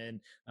rights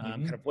and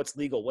kind of what's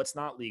legal, what's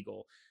not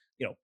legal.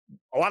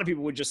 a lot of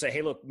people would just say,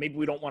 hey, look, maybe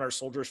we don't want our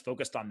soldiers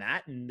focused on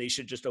that. And they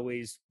should just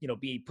always,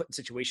 be put in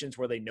situations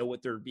where they know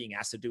what they're being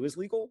asked to do is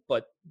legal.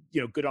 But,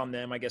 good on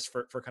them, I guess,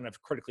 for kind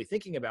of critically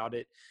thinking about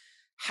it.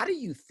 How do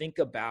you think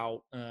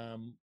about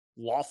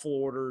lawful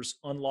orders,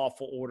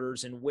 unlawful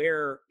orders, and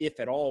where, if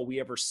at all,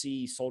 we ever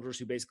see soldiers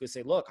who basically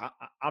say, look,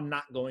 I'm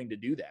not going to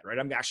do that, right?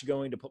 I'm actually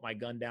going to put my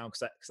gun down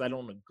because I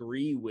don't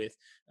agree with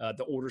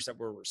the orders that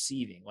we're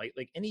receiving.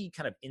 Like any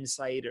kind of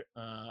insight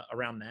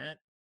around that?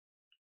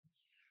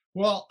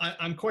 Well,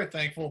 I'm quite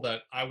thankful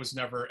that I was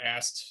never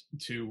asked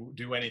to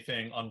do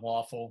anything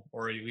unlawful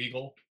or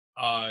illegal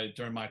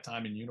during my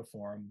time in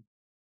uniform.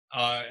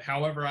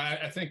 However,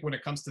 I think when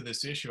it comes to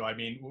this issue, I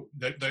mean,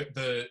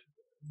 the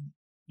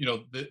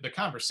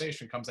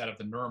conversation comes out of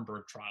the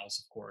Nuremberg trials,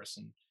 of course,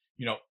 and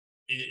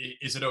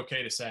is it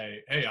okay to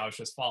say, hey, I was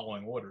just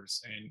following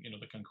orders? And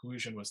the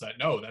conclusion was that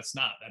no, that's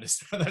not.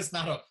 That's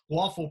not a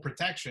lawful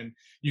protection.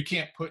 You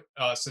can't put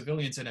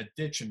civilians in a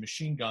ditch and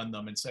machine gun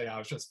them and say I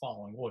was just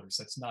following orders.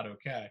 That's not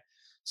okay.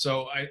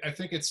 So I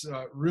think it's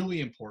really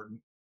important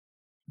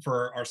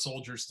for our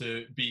soldiers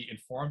to be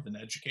informed and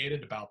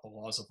educated about the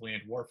laws of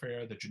land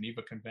warfare, the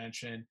Geneva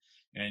Convention,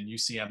 and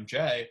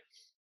UCMJ.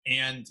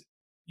 And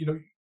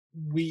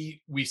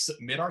we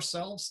submit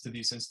ourselves to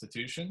these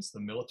institutions, the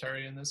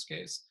military in this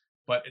case,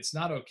 but it's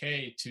not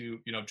okay to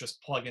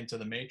just plug into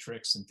the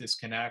matrix and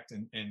disconnect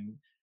and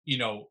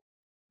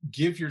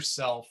give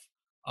yourself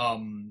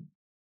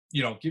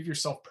give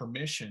yourself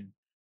permission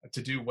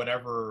to do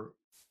whatever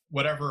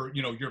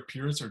your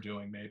peers are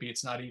doing. Maybe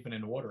it's not even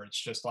in order, it's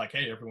just like,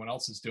 hey, everyone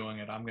else is doing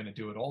it, I'm going to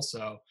do it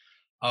also.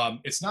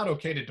 It's not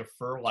okay to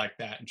defer like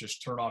that and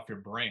just turn off your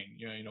brain.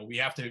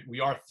 We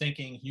are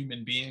thinking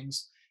human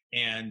beings,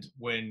 and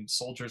when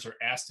soldiers are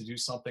asked to do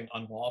something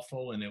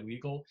unlawful and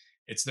illegal,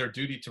 it's their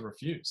duty to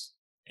refuse.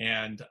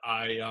 And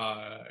I'm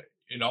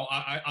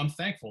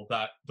thankful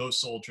that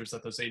those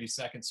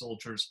 82nd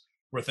soldiers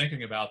were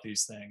thinking about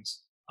these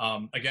things.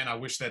 Again, I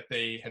wish that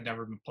they had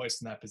never been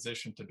placed in that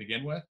position to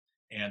begin with,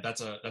 and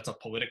that's a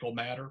political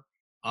matter.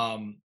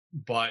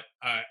 But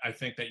I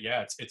think that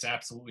it's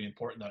absolutely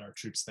important that our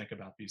troops think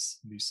about these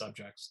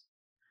subjects.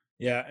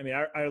 Yeah, I mean,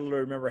 I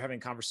literally remember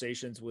having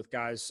conversations with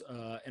guys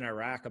in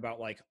Iraq about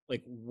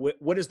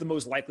what is the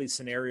most likely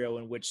scenario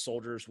in which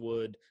soldiers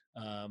would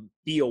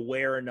be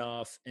aware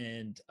enough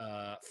and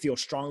feel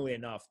strongly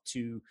enough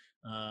to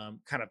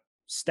kind of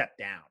step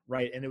down,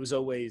 right? And it was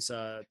always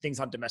things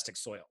on domestic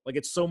soil. Like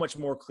it's so much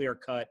more clear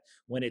cut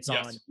when it's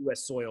on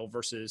U.S. soil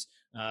versus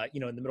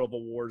in the middle of a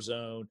war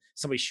zone,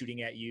 somebody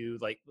shooting at you.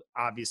 Like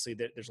obviously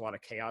there's a lot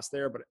of chaos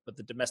there, but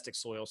the domestic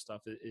soil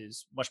stuff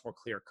is much more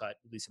clear cut,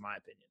 at least in my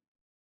opinion.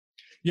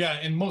 Yeah,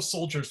 and most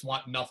soldiers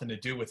want nothing to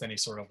do with any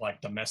sort of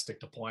like domestic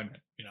deployment.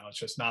 It's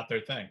just not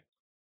their thing.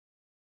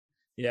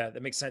 Yeah,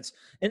 that makes sense.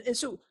 And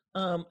so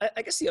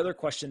I guess the other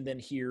question then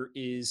here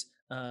is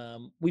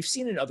we've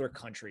seen in other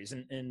countries,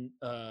 and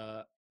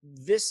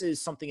this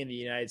is something in the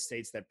United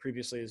States that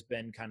previously has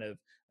been kind of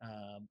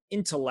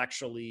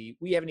intellectually,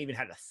 we haven't even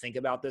had to think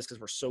about this because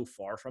we're so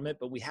far from it,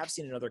 but we have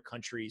seen in other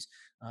countries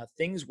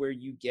things where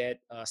you get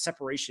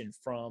separation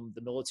from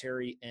the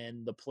military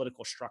and the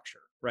political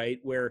structure, right?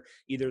 Where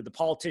either the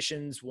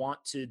politicians want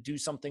to do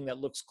something that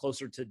looks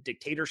closer to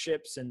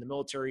dictatorships and the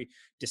military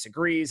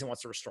disagrees and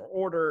wants to restore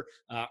order,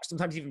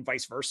 sometimes even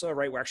vice versa,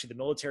 right? Where actually the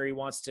military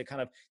wants to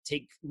kind of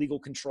take legal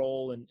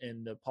control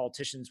and the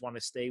politicians want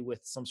to stay with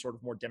some sort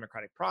of more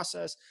democratic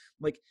process.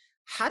 Like,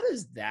 how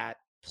does that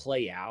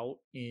play out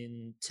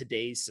in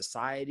today's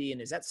society?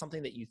 And is that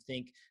something that you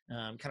think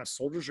kind of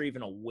soldiers are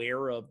even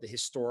aware of the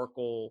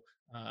historical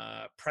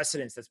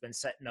precedents that's been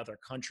set in other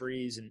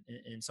countries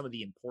and some of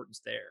the importance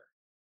there?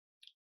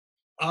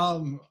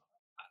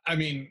 I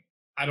mean,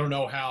 I don't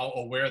know how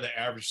aware the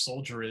average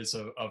soldier is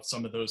of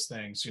some of those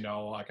things.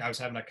 Like I was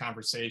having a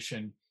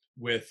conversation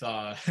with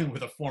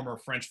with a former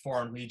French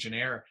Foreign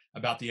Legionnaire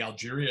about the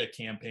Algeria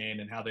campaign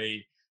and how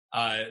they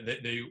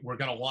were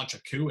going to launch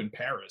a coup in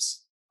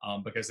Paris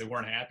because they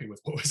weren't happy with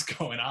what was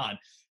going on.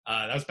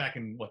 That was back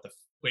in the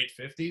late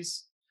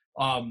 50s.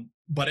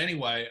 But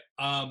anyway,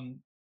 I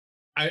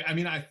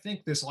mean, I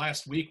think this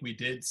last week we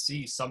did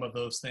see some of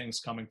those things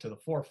coming to the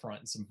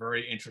forefront in some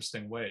very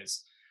interesting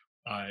ways.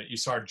 You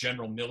saw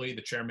General Milley,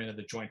 the chairman of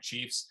the Joint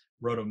Chiefs,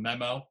 wrote a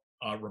memo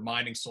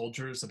reminding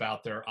soldiers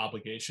about their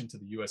obligation to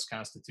the U.S.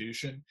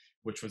 Constitution,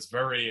 which was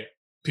very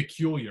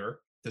peculiar,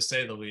 to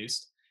say the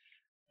least.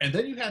 And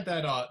then you had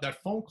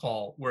that phone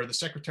call where the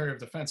Secretary of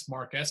Defense,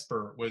 Mark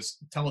Esper, was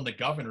telling the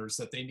governors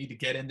that they need to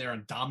get in there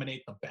and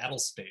dominate the battle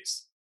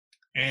space.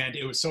 And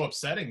it was so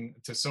upsetting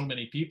to so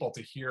many people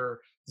to hear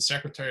the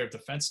Secretary of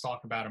Defense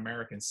talk about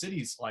American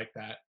cities like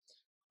that.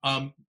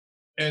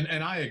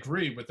 And I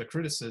agree with the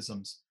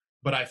criticisms,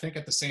 but I think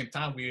at the same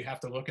time, we have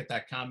to look at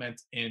that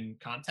comment in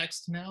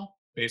context now,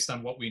 based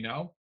on what we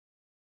know.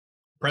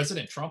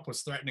 President Trump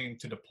was threatening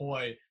to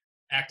deploy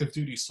active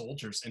duty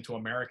soldiers into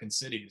American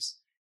cities.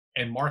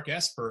 And Mark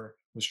Esper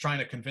was trying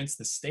to convince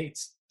the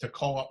states to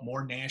call up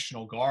more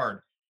National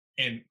Guard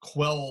and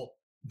quell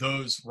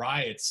those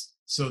riots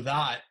so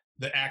that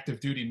the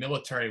active duty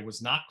military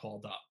was not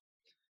called up.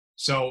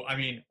 So, I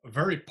mean, a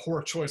very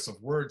poor choice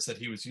of words that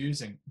he was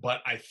using,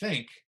 but I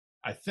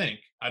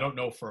don't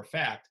know for a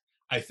fact,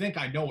 I think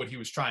I know what he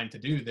was trying to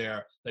do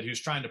there, that he was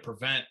trying to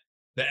prevent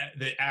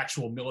the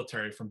actual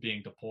military from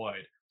being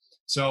deployed.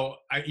 So,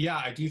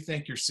 I do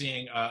think you're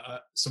seeing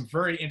some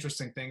very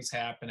interesting things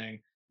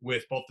happening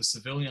with both the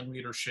civilian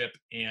leadership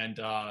and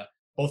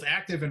both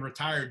active and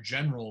retired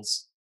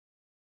generals.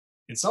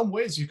 In some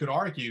ways, you could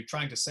argue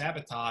trying to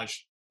sabotage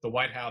the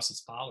White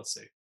House's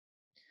policy.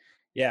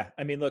 Yeah,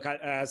 I mean, look,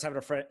 I was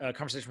having a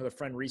conversation with a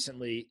friend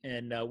recently,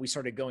 and we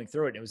started going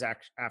through it. And it was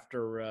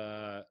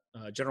after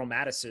General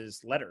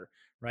Mattis's letter,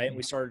 right? And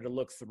we Mhm. started to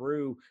look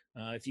through.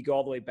 If you go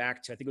all the way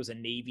back to, I think it was a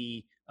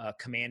Navy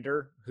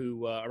commander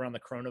who, around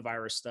the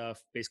coronavirus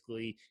stuff,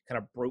 basically kind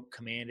of broke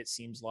command. It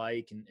seems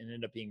like, and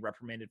ended up being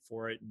reprimanded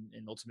for it,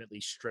 and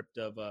ultimately stripped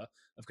of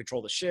control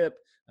of the ship.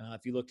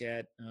 If you look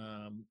at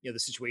the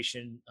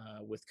situation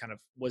with kind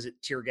of, was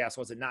it tear gas,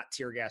 was it not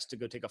tear gas, to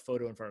go take a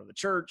photo in front of the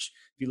church?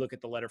 If you look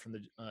at the letter from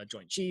the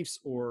Joint Chiefs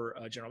or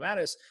General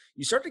Mattis,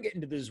 you start to get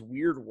into this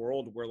weird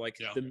world where like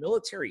Yeah. the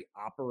military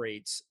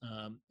operates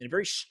in a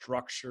very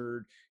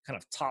structured, kind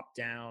of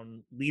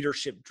top-down,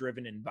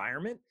 leadership-driven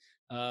environment.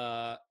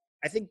 I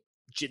think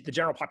the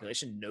general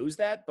population knows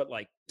that, but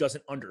like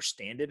doesn't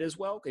understand it as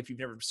well if you've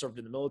never served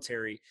in the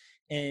military.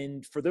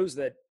 And for those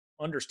that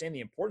understand the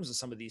importance of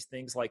some of these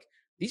things, like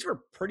these were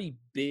pretty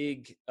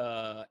big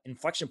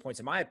inflection points,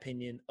 in my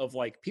opinion, of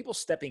like people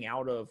stepping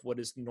out of what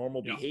is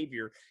normal Yeah.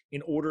 behavior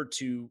in order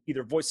to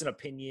either voice an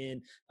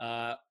opinion.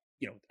 I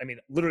mean,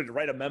 literally to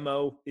write a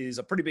memo is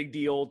a pretty big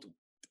deal,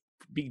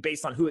 be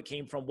based on who it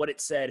came from, what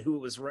it said, who it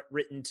was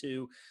written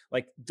to.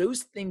 Like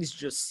those things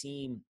just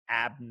seem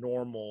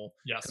abnormal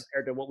Yes.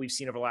 compared to what we've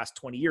seen over the last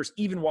 20 years,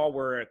 even while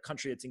we're a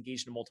country that's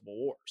engaged in multiple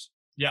wars.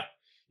 Yeah.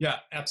 Yeah.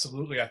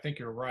 Absolutely. I think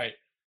you're right.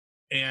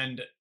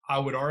 And I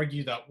would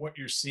argue that what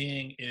you're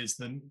seeing is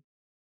the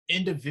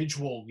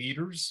individual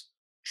leaders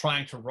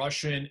trying to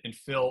rush in and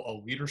fill a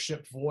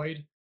leadership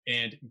void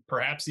and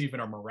perhaps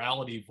even a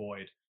morality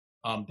void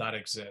that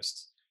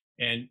exists.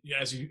 And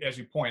as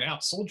you point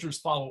out, soldiers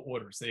follow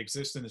orders. They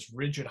exist in this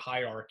rigid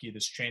hierarchy,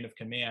 this chain of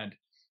command.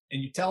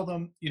 And you tell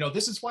them,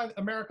 this is why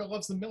America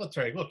loves the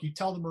military. Look, you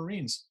tell the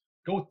Marines,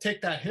 go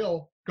take that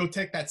hill, go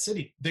take that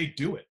city. They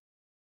do it.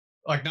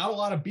 Like, not a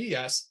lot of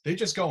BS. They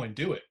just go and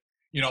do it.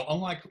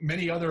 Unlike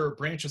many other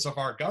branches of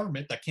our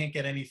government that can't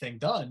get anything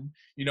done,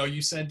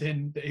 you send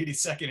in the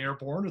 82nd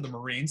Airborne or the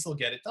Marines, they'll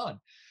get it done.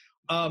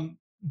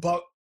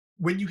 But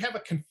when you have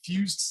a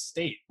confused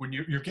state, when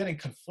you're getting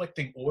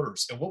conflicting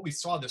orders, and what we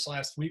saw this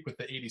last week with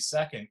the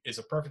 82nd is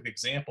a perfect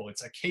example.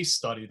 It's a case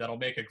study that'll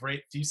make a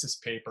great thesis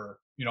paper,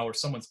 or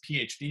someone's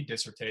PhD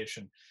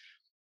dissertation.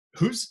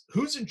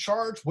 Who's in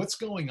charge? What's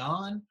going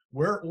on?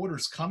 Where are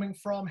orders coming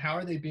from? How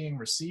are they being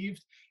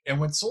received? And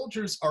when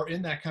soldiers are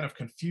in that kind of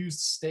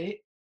confused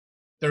state,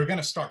 they're going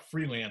to start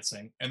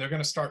freelancing and they're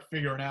going to start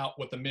figuring out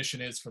what the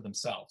mission is for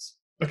themselves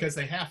because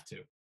they have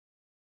to.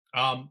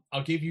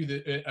 I'll give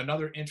you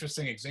another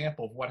interesting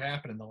example of what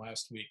happened in the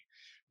last week.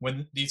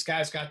 When these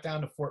guys got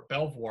down to Fort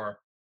Belvoir,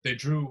 they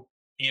drew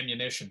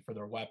ammunition for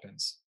their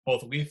weapons,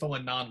 both lethal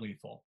and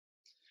non-lethal.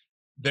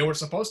 They were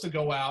supposed to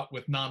go out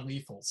with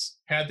non-lethals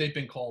had they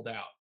been called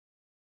out.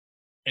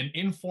 An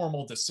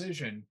informal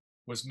decision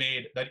was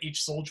made that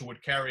each soldier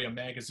would carry a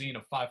magazine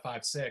of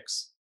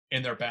 5.56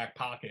 in their back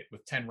pocket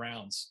with 10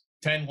 rounds,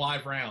 10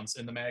 live rounds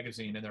in the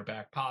magazine in their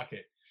back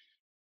pocket.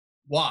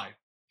 Why?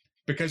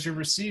 Because you're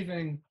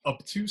receiving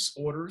obtuse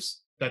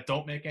orders that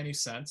don't make any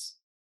sense.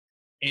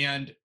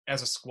 And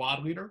as a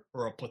squad leader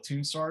or a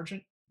platoon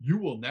sergeant, you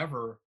will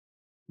never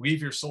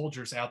leave your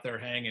soldiers out there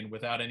hanging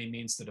without any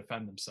means to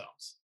defend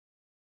themselves.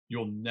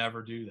 You'll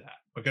never do that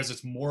because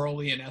it's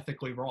morally and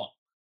ethically wrong,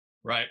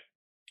 right?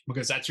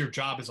 Because that's your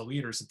job as a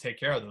leader, is to take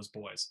care of those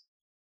boys.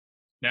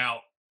 Now,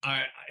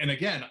 I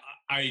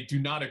do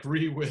not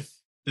agree with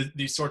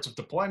these sorts of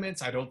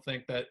deployments. I don't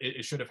think that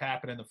it should have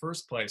happened in the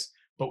first place.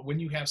 But when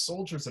you have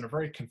soldiers in a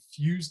very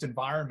confused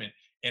environment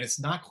and it's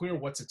not clear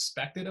what's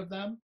expected of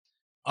them,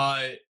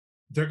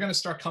 they're going to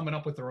start coming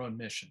up with their own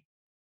mission.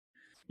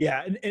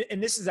 Yeah,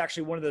 and this is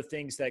actually one of the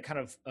things that kind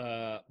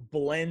of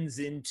blends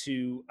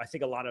into, I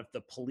think, a lot of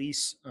the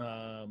police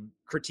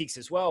critiques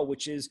as well,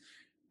 which is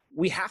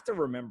we have to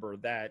remember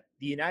that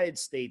the United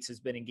States has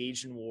been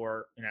engaged in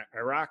war in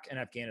Iraq and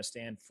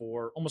Afghanistan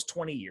for almost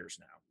 20 years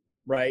now,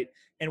 right?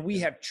 And we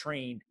have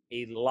trained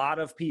a lot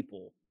of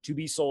people to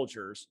be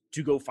soldiers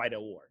to go fight a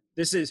war.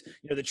 This is,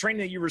 the training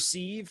that you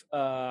receive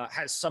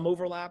has some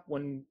overlap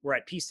when we're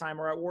at peacetime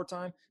or at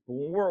wartime. But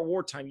when we're at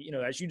wartime,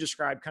 as you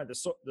described, kind of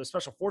the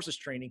special forces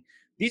training,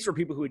 these were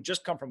people who had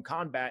just come from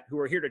combat who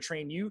are here to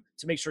train you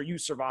to make sure you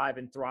survive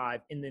and thrive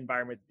in the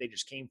environment that they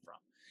just came from.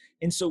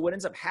 And so what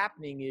ends up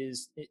happening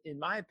is, in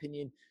my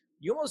opinion,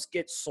 you almost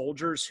get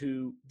soldiers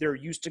who they're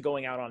used to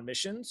going out on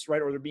missions,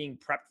 right? Or they're being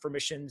prepped for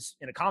missions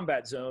in a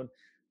combat zone.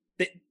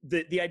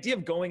 The idea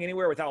of going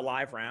anywhere without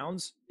live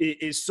rounds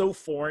is so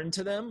foreign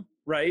to them,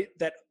 right?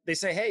 That they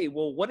say, hey,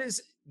 well, what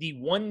is the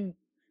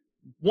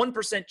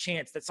 1%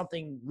 chance that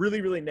something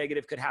really, really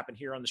negative could happen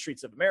here on the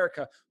streets of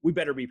America? We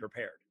better be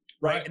prepared.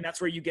 right? And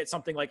that's where you get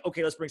something like,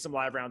 okay, let's bring some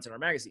live rounds in our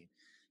magazine.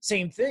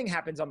 Same thing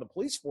happens on the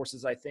police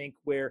forces, I think,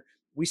 where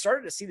we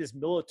started to see this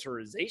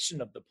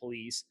militarization of the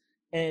police.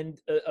 And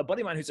a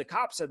buddy of mine who's a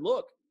cop said,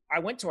 look, I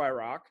went to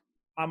Iraq.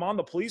 I'm on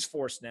the police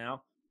force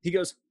now. He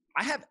goes,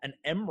 I have an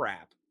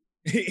MRAP.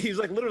 He's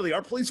like, literally,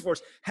 our police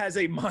force has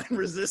a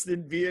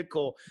mine-resistant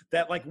vehicle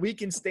that, like, we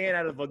can stand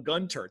out of a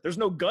gun turret. There's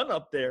no gun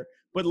up there,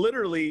 but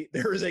literally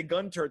there is a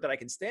gun turret that I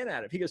can stand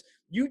out of. He goes,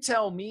 you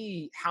tell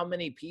me how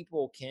many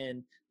people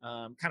can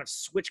kind of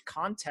switch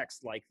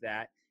context like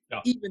that,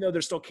 even though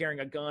they're still carrying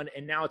a gun,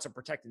 and now it's a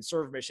protect and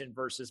serve mission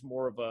versus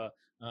more of a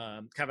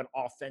kind of an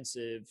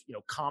offensive,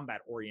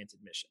 combat-oriented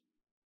mission.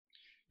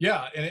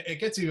 Yeah, and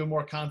it gets even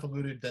more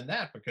convoluted than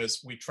that,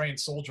 because we train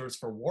soldiers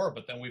for war,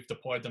 but then we've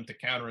deployed them to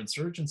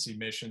counterinsurgency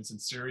missions in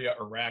Syria,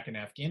 Iraq, and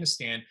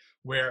Afghanistan,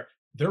 where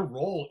their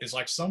role is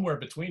like somewhere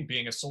between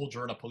being a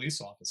soldier and a police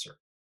officer.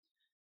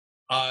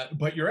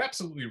 But you're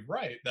absolutely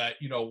right that,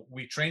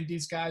 we trained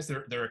these guys,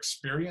 their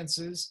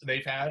experiences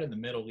they've had in the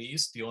Middle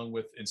East dealing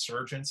with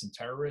insurgents and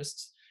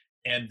terrorists,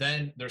 and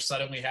then they're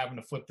suddenly having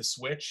to flip the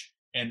switch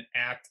and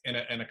act in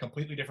a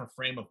completely different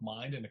frame of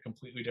mind, in a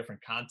completely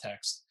different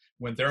context,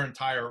 when their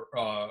entire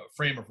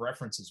frame of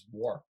reference is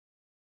war.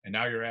 And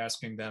now you're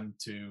asking them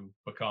to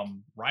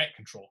become riot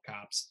control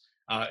cops.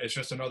 It's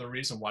just another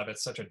reason why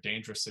that's such a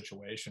dangerous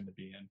situation to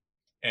be in.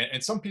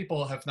 And some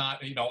people have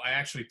not, I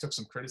actually took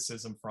some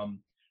criticism from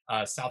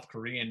South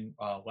Korean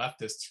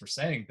leftists for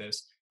saying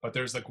this, but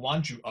there's the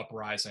Gwangju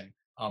uprising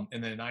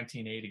in the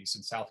 1980s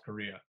in South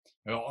Korea.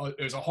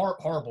 It was a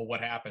horrible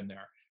what happened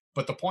there.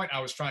 But the point I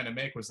was trying to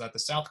make was that the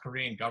South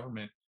Korean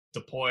government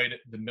deployed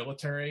the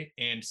military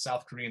and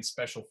South Korean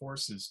special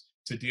forces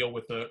to deal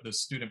with the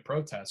student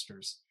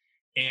protesters.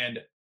 And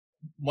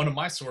one of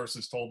my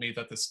sources told me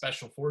that the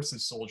special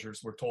forces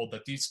soldiers were told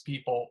that these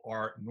people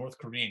are North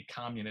Korean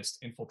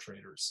communist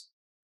infiltrators.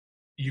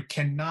 You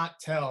cannot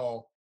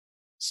tell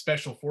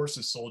special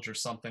forces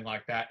soldiers something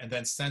like that and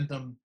then send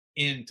them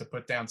in to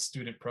put down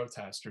student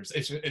protesters.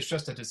 It's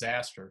just a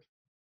disaster.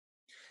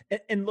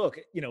 And look,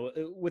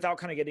 without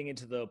kind of getting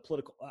into the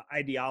political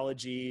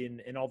ideology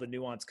and all the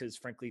nuance, because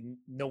frankly,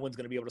 no one's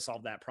going to be able to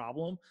solve that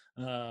problem,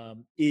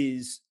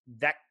 is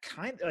that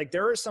kind of like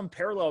there are some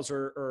parallels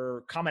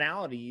or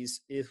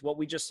commonalities with what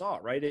we just saw,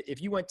 right?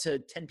 If you went to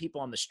 10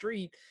 people on the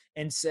street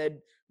and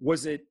said,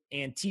 was it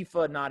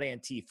Antifa, not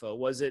Antifa?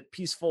 Was it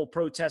peaceful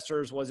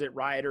protesters? Was it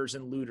rioters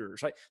and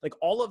looters? Right? Like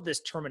all of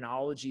this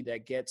terminology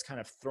that gets kind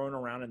of thrown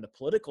around in the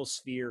political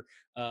sphere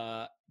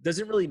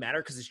doesn't really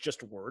matter because it's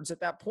just words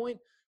at that point.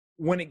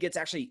 When it gets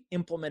actually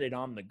implemented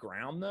on the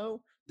ground,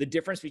 though, the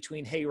difference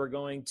between, hey, we're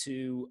going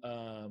to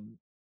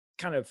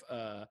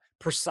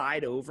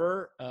preside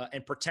over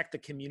and protect the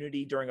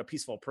community during a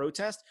peaceful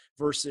protest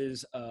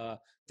versus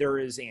there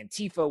is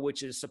Antifa,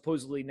 which is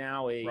supposedly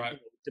now a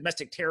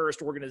domestic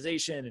terrorist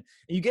organization. And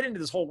you get into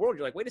this whole world,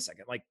 you're like, wait a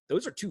second, like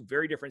those are two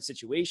very different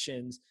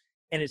situations.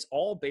 And it's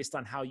all based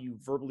on how you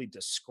verbally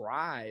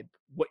describe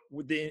what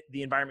the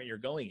environment you're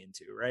going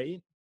into,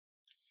 right?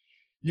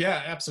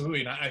 Yeah, absolutely.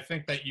 And I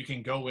think that you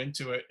can go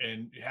into it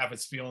and have it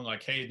feeling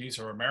like, hey, these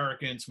are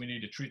Americans. We need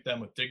to treat them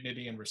with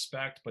dignity and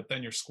respect. But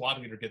then your squad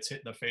leader gets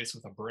hit in the face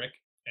with a brick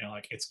and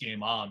like it's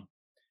game on.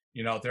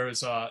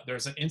 There's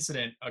an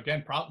incident,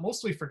 again,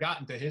 mostly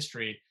forgotten to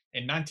history.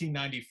 In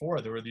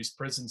 1994, there were these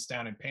prisons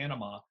down in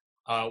Panama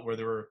where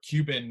there were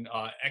Cuban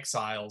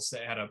exiles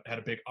that had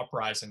a big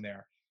uprising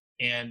there.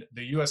 And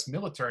the U.S.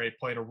 military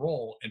played a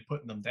role in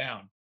putting them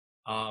down.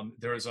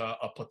 There was a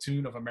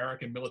platoon of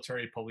American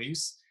military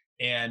police.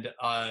 And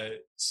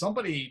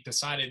somebody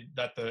decided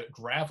that the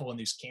gravel in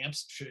these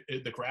camps,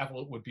 the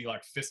gravel would be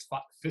like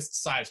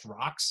fist-sized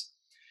rocks.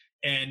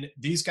 And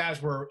these guys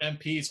were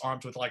MPs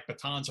armed with like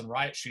batons and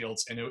riot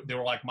shields. And they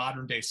were like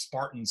modern day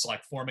Spartans,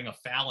 like forming a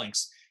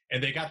phalanx.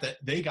 And they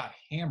got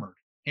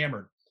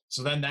hammered.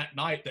 So then that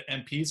night, the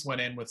MPs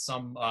went in with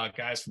some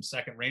guys from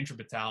 2nd Ranger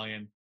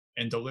Battalion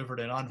and delivered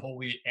an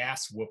unholy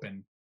ass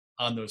whooping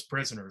on those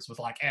prisoners with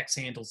like axe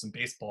handles and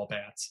baseball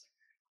bats.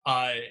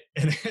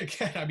 And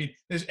again, I mean,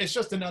 it's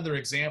just another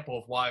example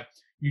of why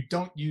you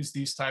don't use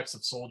these types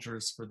of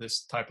soldiers for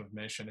this type of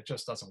mission. It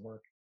just doesn't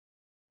work.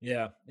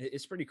 Yeah,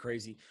 it's pretty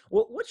crazy.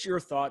 Well, what's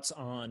your thoughts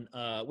on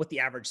what the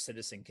average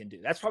citizen can do?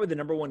 That's probably the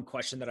number one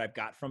question that I've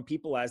got from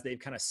people as they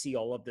kind of see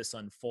all of this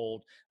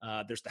unfold.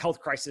 There's the health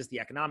crisis,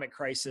 the economic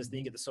crisis, then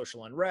you get the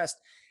social unrest,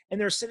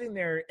 and they're sitting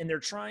there and they're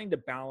trying to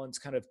balance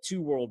kind of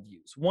two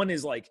worldviews. One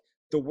is like,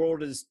 the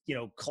world is,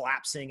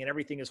 collapsing and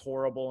everything is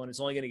horrible and it's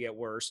only going to get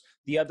worse.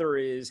 The other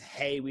is,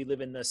 hey, we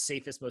live in the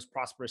safest, most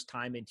prosperous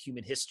time in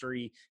human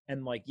history.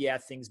 And like, yeah,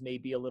 things may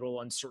be a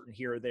little uncertain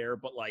here or there,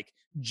 but like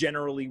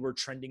generally we're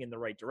trending in the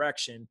right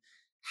direction.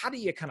 How do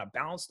you kind of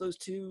balance those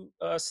two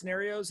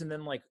scenarios? And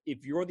then like,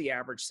 if you're the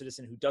average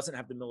citizen who doesn't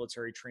have the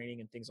military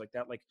training and things like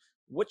that, like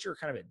what's your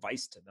kind of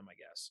advice to them, I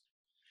guess?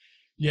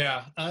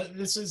 Yeah,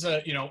 this is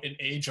an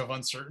age of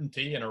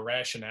uncertainty and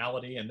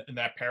irrationality, and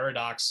that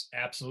paradox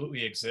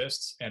absolutely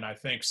exists. And I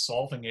think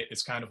solving it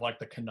is kind of like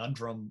the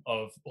conundrum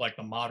of like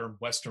the modern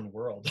Western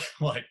world.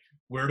 Like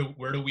where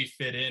do we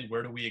fit in?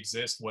 Where do we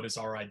exist? What is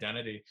our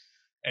identity?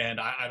 And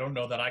I don't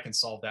know that I can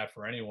solve that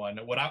for anyone.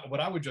 What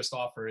I would just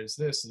offer is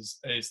this: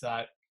 is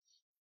that,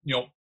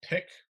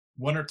 pick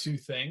one or two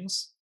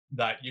things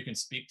that you can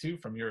speak to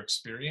from your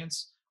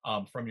experience,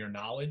 from your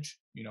knowledge.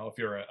 If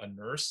you're a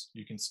nurse,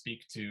 you can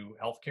speak to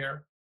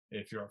healthcare.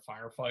 If you're a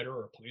firefighter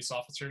or a police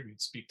officer, you can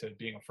speak to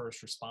being a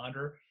first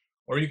responder.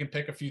 Or you can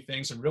pick a few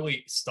things and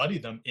really study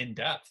them in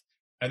depth,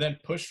 and then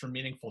push for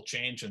meaningful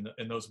change in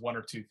those one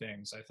or two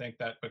things. I think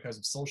that because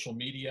of social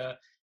media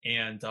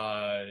and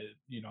the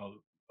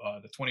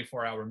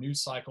 24-hour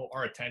news cycle,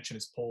 our attention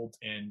is pulled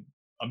in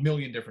a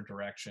million different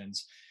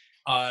directions.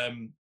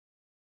 Um,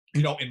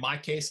 in my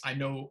case, I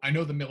know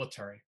the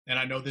military, and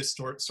I know this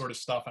sort of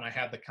stuff, and I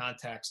have the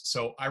context.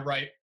 So I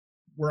write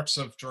works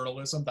of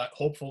journalism that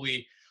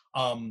hopefully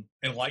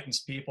enlightens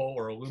people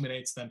or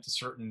illuminates them to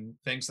certain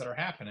things that are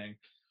happening.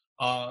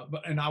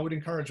 And I would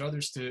encourage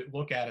others to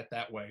look at it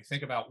that way.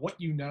 Think about what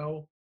you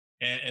know,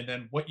 and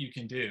then what you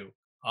can do,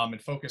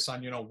 and focus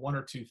on one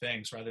or two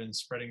things rather than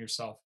spreading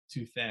yourself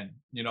too thin.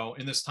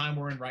 In this time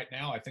we're in right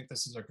now, I think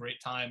this is a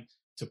great time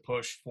to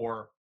push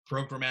for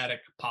programmatic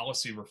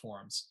policy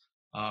reforms.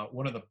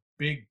 One of the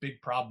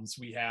big problems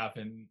we have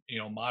in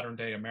modern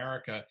day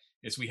America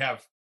is we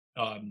have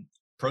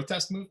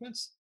protest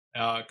movements.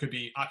 It could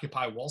be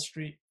Occupy Wall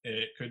Street.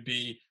 It could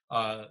be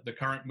the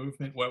current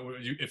movement,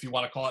 if you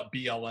want to call it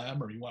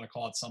BLM or you want to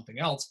call it something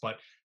else. But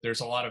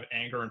there's a lot of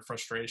anger and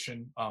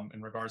frustration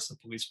in regards to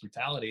police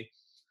brutality.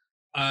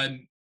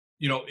 And,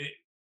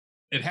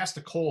 it has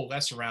to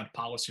coalesce around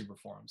policy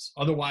reforms.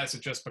 Otherwise, it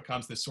just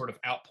becomes this sort of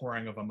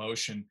outpouring of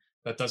emotion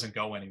that doesn't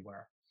go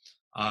anywhere.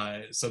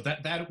 So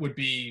that would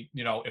be,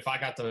 if I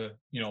got to,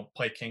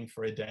 play king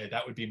for a day,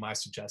 that would be my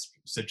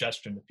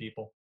suggestion to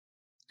people.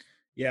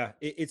 Yeah,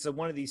 it's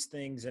one of these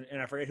things, and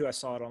I forget who I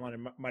saw it online. It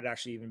might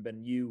actually even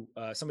been you.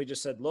 Somebody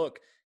just said, look,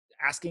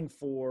 asking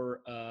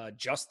for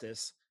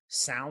justice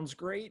sounds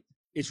great.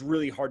 It's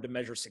really hard to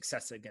measure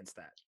success against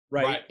that,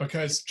 right? Right,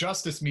 because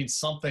justice means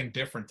something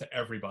different to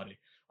everybody.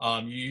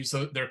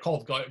 They're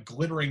called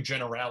glittering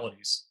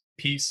generalities: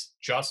 peace,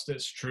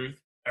 justice, truth.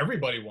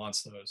 Everybody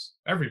wants those.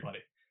 Everybody.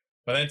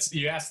 But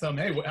you ask them,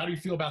 hey, how do you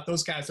feel about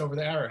those guys over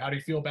there? Or how do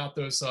you feel about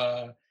those,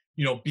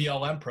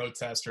 BLM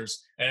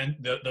protesters? And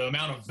the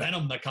amount of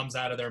venom that comes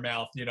out of their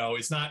mouth,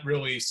 is not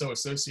really so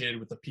associated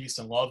with the peace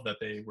and love that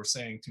they were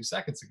saying 2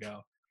 seconds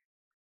ago.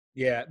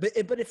 Yeah,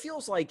 but it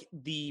feels like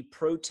the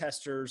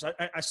protesters.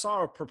 I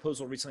saw a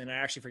proposal recently, and I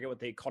actually forget what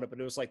they called it, but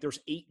it was like there's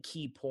 8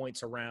 key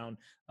points around.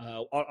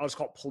 I'll just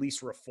call it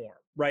police reform,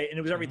 right? And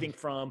it was everything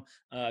from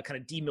kind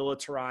of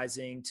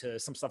demilitarizing to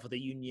some stuff with the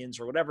unions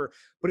or whatever.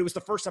 But it was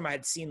the first time I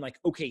had seen like,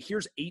 okay,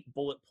 here's 8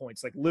 bullet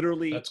points, like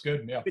literally. That's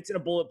good. Yeah, it's in a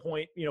bullet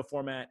point,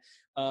 format.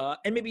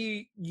 And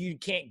maybe you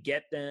can't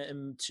get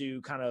them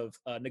to kind of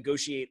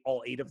negotiate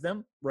all 8 of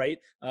them, right?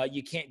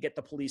 You can't get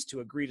the police to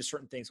agree to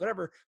certain things,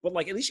 whatever. But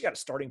like, at least you got a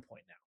starting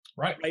point now.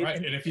 Right.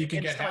 And if you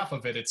can get half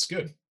of it, it's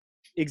good.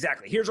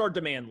 Exactly. Here's our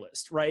demand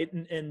list, right?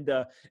 And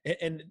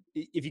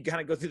if you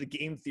kind of go through the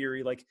game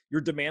theory, like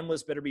your demand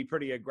list better be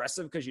pretty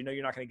aggressive because you're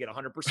not going to get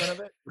 100% of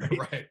it, right?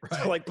 Right.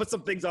 So like put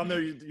some things on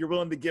there you're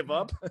willing to give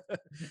up.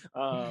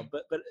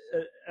 But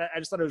I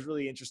just thought it was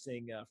really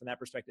interesting from that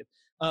perspective.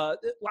 The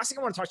last thing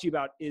I want to talk to you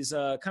about is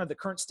kind of the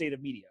current state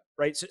of media,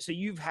 right? So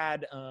you've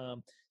had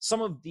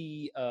some of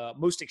the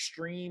most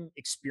extreme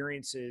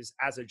experiences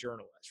as a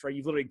journalist, right?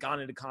 You've literally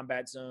gone into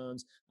combat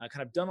zones,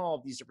 kind of done all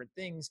of these different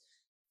things.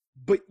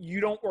 But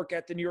you don't work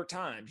at the New York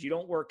Times. You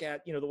don't work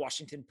at, the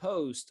Washington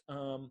Post.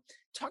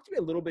 Talk to me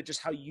a little bit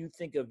just how you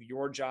think of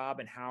your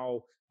job and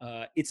how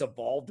it's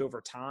evolved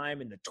over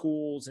time and the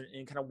tools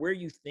and kind of where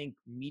you think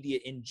media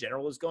in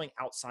general is going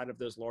outside of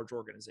those large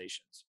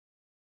organizations.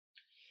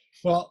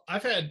 Well,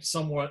 I've had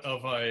somewhat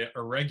of a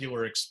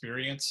irregular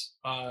experience,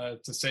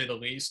 to say the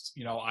least.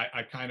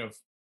 I kind of,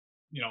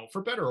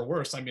 for better or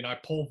worse, I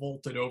pole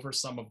vaulted over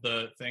some of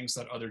the things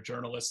that other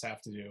journalists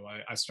have to do.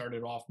 I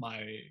started off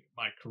my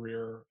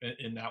career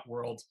in that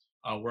world,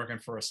 working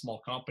for a small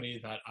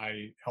company that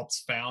I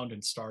helped found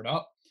and start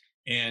up.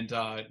 And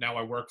now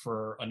I work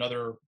for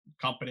another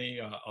company,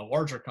 a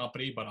larger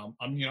company, but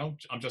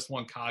I'm just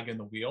one cog in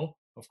the wheel,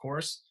 of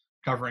course,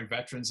 covering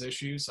veterans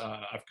issues.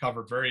 I've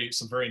covered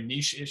some very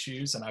niche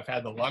issues, and I've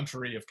had the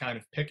luxury of kind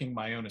of picking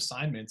my own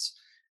assignments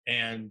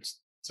and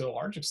to a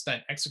large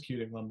extent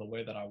executing them the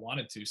way that I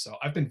wanted to. So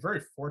I've been very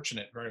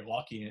fortunate, very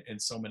lucky in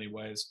so many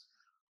ways.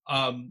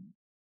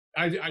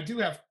 I do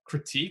have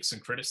critiques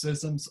and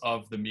criticisms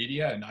of the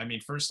media.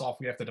 And first off,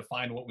 we have to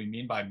define what we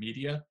mean by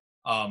media.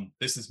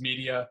 This is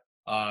media,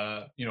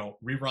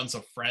 reruns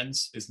of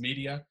Friends is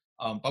media.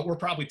 But we're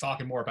probably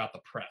talking more about the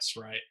press,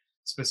 right?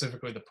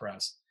 Specifically the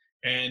press.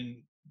 And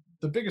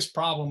the biggest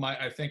problem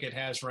I think it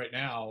has right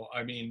now,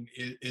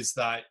 is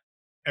that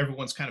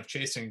everyone's kind of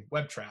chasing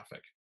web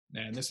traffic.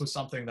 And this was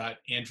something that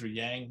Andrew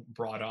Yang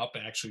brought up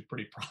actually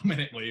pretty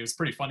prominently. It was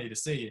pretty funny to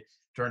see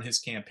during his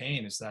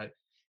campaign is that,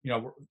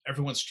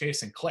 everyone's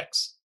chasing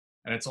clicks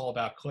and it's all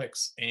about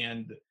clicks.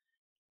 And,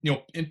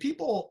 and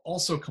people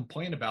also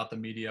complain about the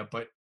media,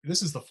 but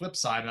this is the flip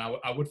side, and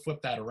I would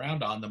flip that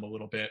around on them a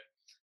little bit.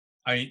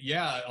 I mean,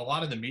 yeah, a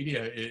lot of the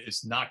media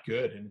is not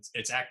good, and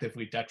it's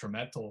actively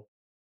detrimental.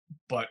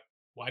 But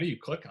why do you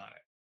click on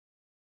it?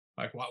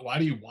 Like, why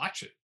do you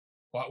watch it?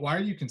 Why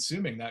are you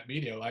consuming that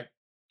media? Like,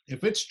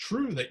 if it's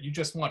true that you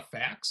just want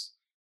facts,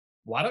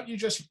 why don't you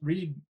just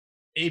read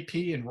AP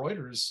and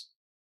Reuters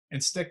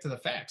and stick to the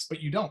facts?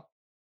 But you don't.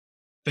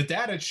 The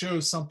data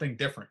shows something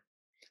different.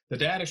 The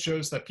data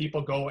shows that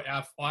people go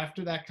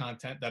after that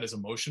content that is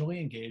emotionally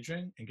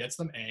engaging and gets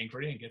them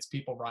angry and gets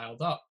people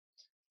riled up.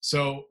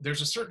 So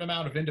there's a certain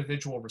amount of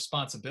individual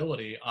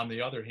responsibility. On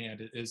the other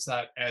hand, is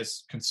that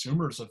as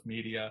consumers of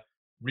media,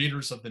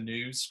 readers of the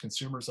news,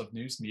 consumers of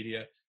news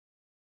media,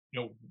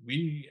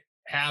 we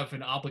have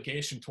an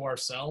obligation to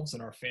ourselves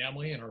and our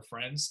family and our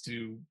friends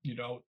to,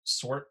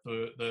 sort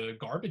the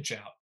garbage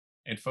out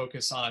and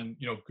focus on,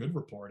 good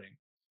reporting.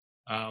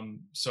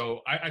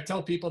 So I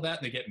tell people that,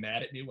 and they get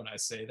mad at me when I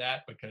say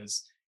that,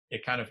 because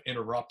it kind of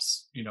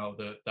interrupts,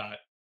 the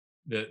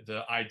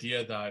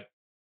idea that,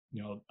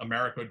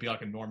 America would be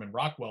like a Norman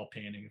Rockwell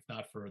painting if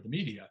not for the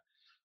media.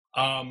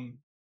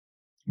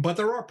 But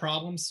there are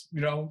problems.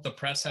 The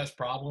press has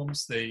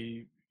problems.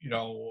 They,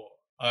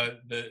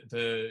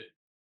 the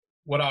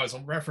what I was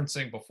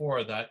referencing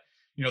before, that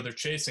they're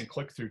chasing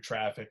click-through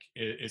traffic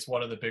is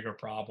one of the bigger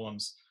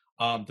problems.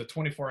 The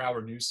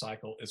 24-hour news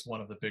cycle is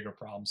one of the bigger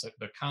problems.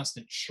 The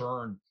constant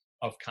churn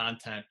of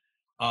content,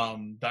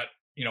 that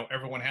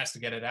everyone has to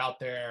get it out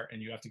there,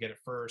 and you have to get it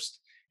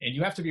first, and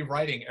you have to be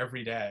writing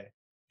every day.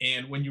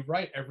 And when you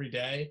write every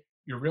day,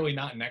 you're really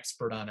not an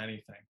expert on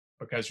anything,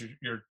 because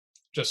you're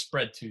just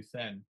spread too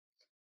thin.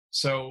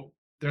 So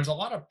there's a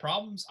lot of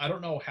problems. I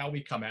don't know how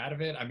we come out of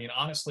it. I mean,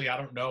 honestly, I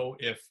don't know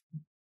if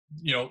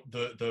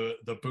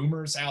the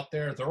boomers out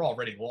there, they're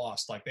already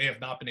lost. Like, they have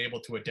not been able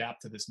to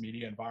adapt to this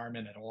media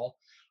environment at all.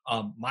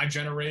 My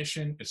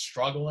generation is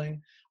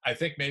struggling. I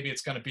think maybe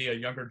it's going to be a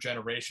younger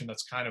generation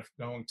that's kind of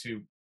going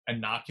to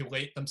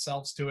inoculate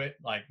themselves to it.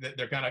 Like,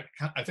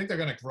 I think they're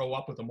going to grow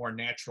up with a more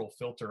natural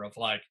filter of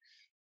like,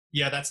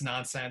 yeah, that's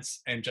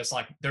nonsense, and just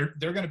like they're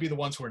going to be the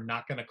ones who are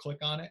not going to click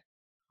on it,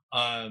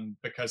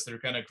 because they're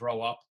going to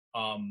grow up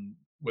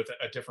with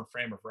a different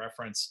frame of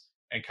reference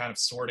and kind of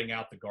sorting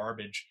out the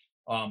garbage.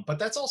 But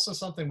that's also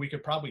something we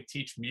could probably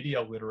teach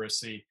media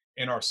literacy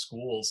in our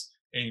schools,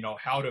 and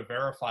how to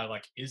verify,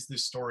 like, is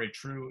this story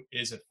true?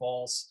 Is it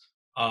false?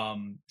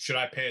 Should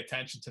I pay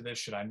attention to this?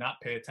 Should I not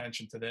pay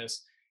attention to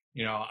this?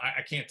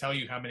 I can't tell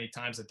you how many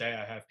times a day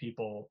I have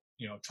people,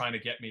 trying to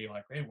get me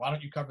like, hey, why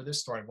don't you cover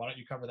this story? Why don't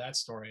you cover that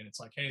story? And it's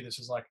like, hey, this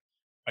is like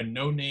a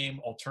no-name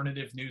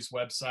alternative news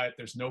website.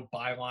 There's no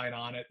byline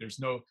on it. And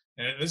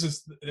this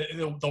is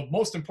the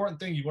most important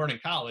thing you learn in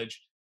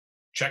college.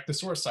 Check the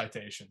source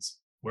citations.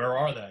 Where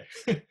are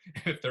they?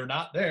 If they're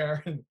not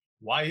there,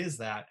 why is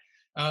that?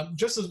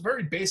 Just as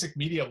very basic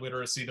media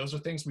literacy, those are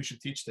things we should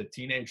teach the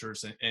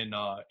teenagers in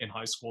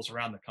high schools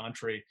around the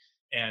country,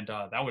 and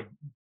that would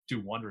do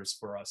wonders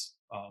for us,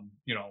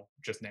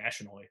 just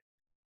nationally.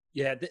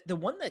 Yeah, the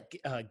one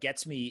that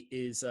gets me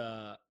is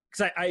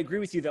because I agree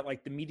with you that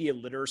like the media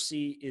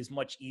literacy is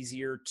much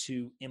easier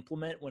to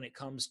implement when it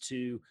comes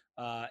to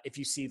if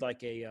you see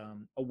like a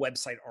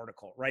website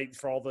article, right?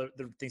 For all the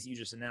things that you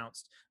just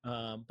announced.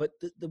 But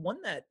the one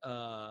that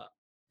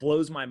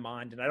blows my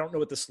mind, and I don't know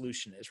what the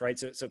solution is, right?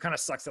 So it kind of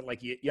sucks that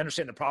like you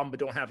understand the problem but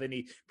don't have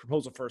any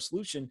proposal for a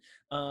solution,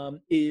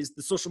 is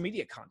the social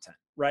media content,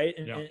 right?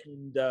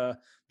 And the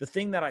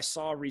thing that I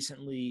saw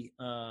recently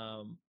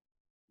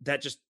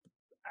that just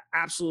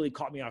absolutely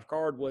caught me off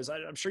guard was,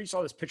 I'm sure you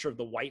saw this picture of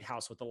the White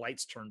House with the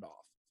lights turned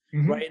off.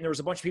 Mm-hmm. Right. And there was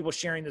a bunch of people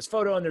sharing this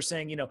photo, and they're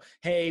saying,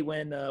 hey,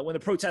 when the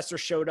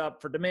protesters showed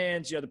up for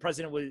demands, the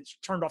president was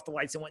turned off the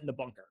lights and went in the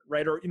bunker.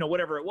 Right. Or,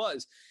 whatever it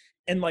was.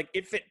 And like,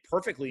 it fit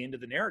perfectly into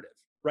the narrative.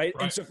 Right.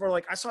 And so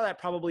I saw that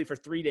probably for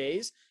 3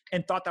 days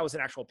and thought that was an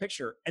actual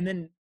picture. And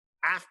then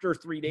after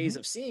 3 days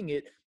of seeing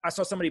it, I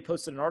saw somebody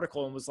posted an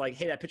article and was like,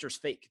 hey, that picture's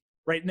fake.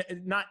 Right.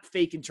 Not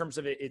fake in terms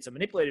of it's a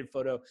manipulated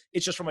photo.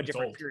 It's just from a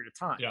different period of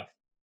time. Yeah.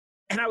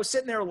 And I was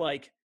sitting there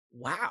like,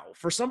 wow,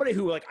 for somebody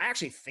who like, I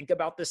actually think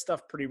about this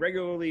stuff pretty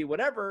regularly,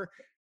 whatever,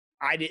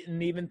 I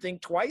didn't even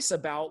think twice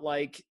about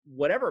like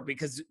whatever,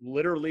 because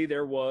literally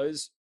there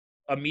was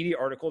a media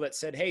article that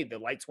said, hey, the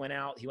lights went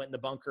out, he went in the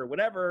bunker,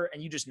 whatever.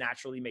 And you just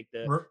naturally make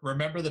the...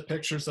 Remember the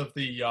pictures of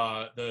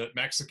the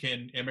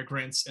Mexican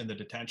immigrants in the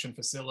detention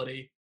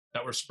facility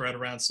that were spread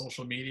around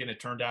social media, and it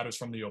turned out it was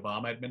from the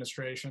Obama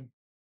administration?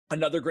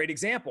 Another great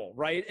example,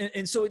 right?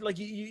 And so like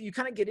you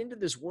kind of get into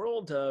this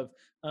world of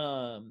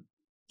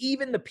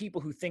even the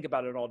people who think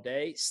about it all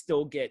day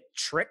still get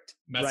tricked,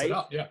 mess right? It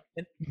up, yeah.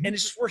 And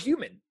it's just, we're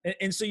human.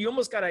 And so you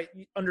almost got to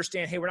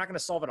understand, hey, we're not going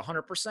to solve it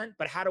 100%,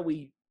 but how do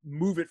we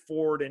move it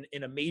forward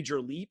in a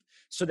major leap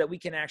so that we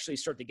can actually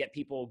start to get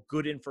people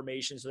good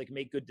information so they can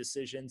make good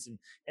decisions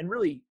and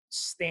really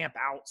stamp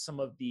out some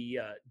of the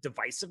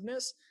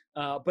divisiveness.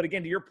 But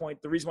again, to your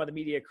point, the reason why the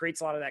media creates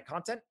a lot of that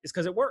content is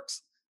because it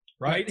works.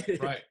 Right.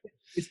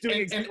 It's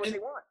doing exactly what they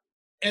want.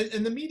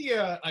 And the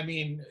media, I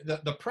mean,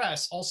 the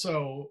press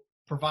also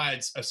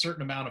provides a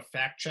certain amount of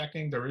fact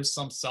checking. There is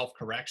some self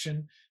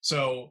correction.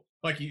 So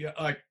like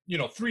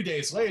 3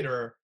 days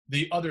later,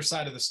 the other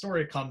side of the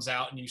story comes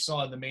out, and you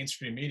saw in the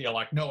mainstream media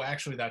like, no,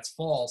 actually that's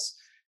false.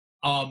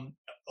 Um,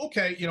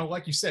 okay,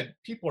 like you said,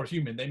 people are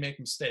human. They make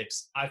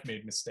mistakes. I've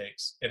made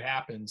mistakes. It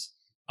happens.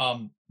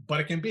 But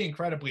it can be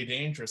incredibly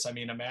dangerous. I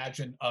mean,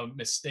 imagine a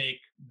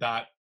mistake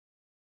that,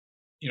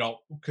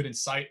 could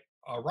incite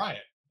a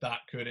riot,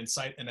 that could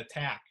incite an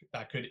attack,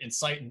 that could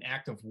incite an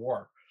act of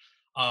war.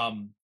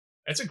 Um,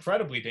 it's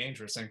incredibly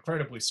dangerous and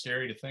incredibly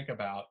scary to think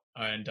about.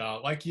 And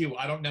like you,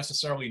 I don't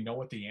necessarily know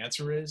what the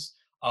answer is.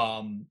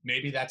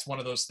 Maybe that's one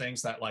of those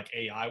things that like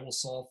AI will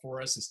solve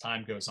for us as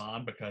time goes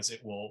on, because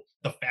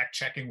the fact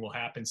checking will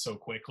happen so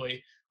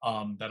quickly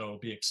that it'll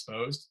be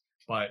exposed.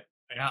 But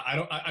yeah,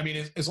 I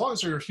mean, as long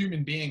as there are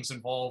human beings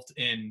involved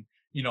in,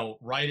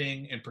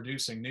 writing and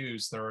producing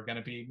news, there are going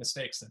to be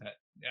mistakes in it,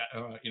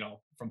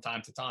 from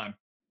time to time.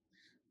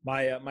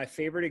 My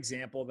favorite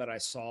example that I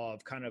saw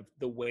of kind of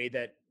the way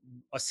that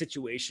a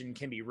situation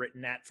can be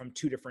written at from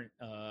two different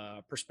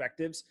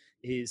perspectives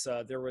is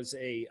there was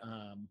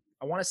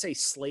I want to say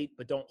Slate,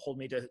 but don't hold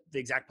me to the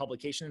exact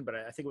publication, but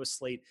I think it was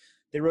Slate.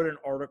 They wrote an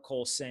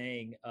article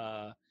saying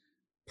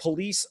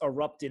police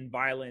erupt in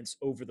violence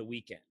over the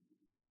weekend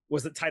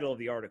was the title of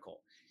the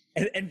article.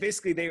 And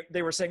basically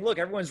they were saying, look,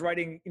 everyone's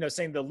writing,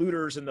 saying the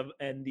looters and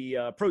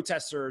the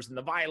protesters and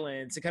the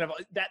violence and kind of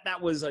that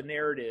was a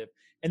narrative.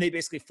 And they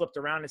basically flipped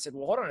around and said,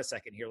 well, hold on a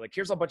second here. Like,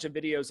 here's a bunch of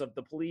videos of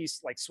the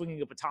police, like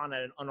swinging a baton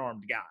at an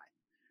unarmed guy.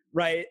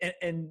 Right.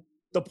 And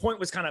the point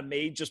was kind of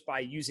made just by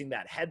using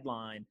that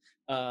headline.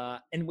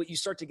 And what you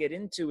start to get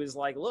into is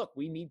like, look,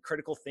 we need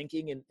critical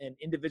thinking and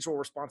individual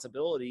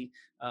responsibility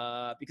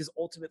because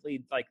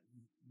ultimately, like,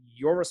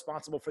 you're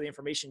responsible for the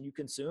information you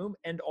consume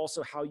and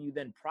also how you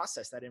then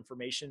process that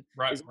information.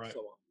 Right.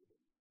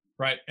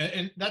 Right.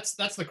 And that's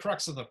the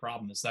crux of the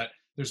problem, is that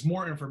there's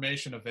more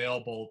information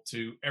available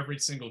to every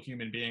single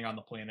human being on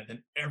the planet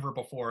than ever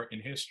before in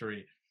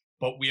history.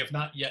 But we have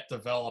not yet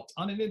developed,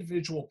 on an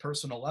individual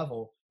personal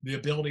level, the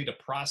ability to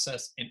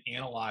process and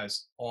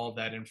analyze all of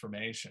that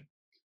information.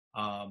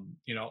 And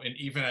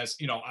even as,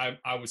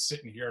 I was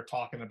sitting here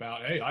talking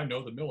about, hey, I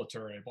know the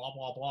military, blah,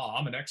 blah, blah,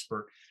 I'm an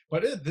expert.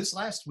 But this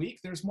last week,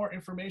 there's more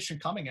information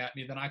coming at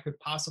me than I could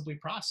possibly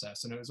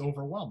process. And it was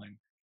overwhelming.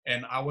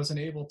 And I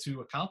wasn't able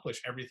to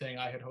accomplish everything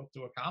I had hoped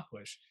to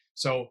accomplish.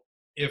 So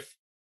if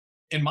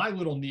in my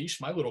little niche,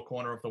 my little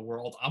corner of the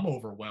world, I'm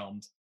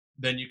overwhelmed,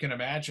 then you can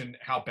imagine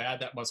how bad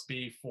that must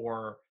be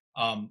for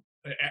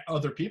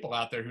other people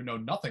out there who know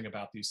nothing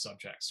about these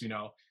subjects,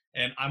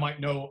 and I might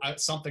know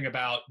something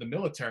about the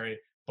military,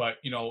 but,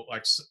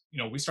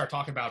 we start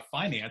talking about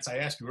finance. I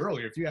asked you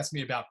earlier, if you ask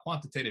me about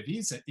quantitative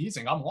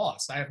easing, I'm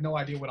lost. I have no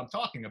idea what I'm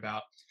talking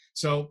about.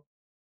 So,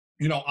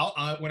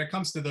 when it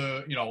comes to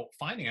the,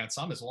 finance,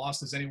 I'm as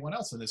lost as anyone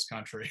else in this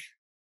country.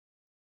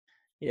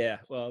 Yeah,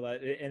 well,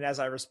 and as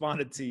I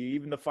responded to you,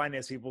 even the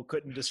finance people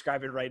couldn't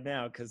describe it right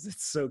now because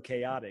it's so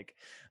chaotic.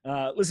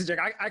 Listen,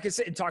 Jack, I could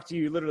sit and talk to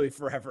you literally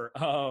forever.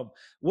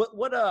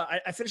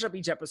 I finish up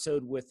each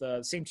episode with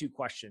the same two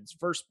questions.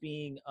 First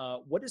being,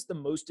 what is the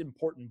most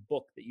important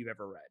book that you've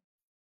ever read?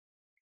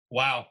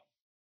 Wow.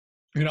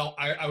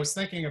 I was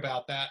thinking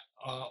about that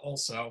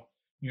also,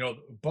 the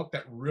book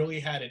that really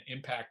had an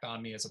impact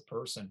on me as a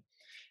person.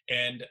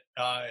 And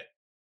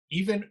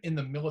even in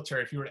the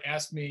military, if you were to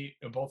ask me,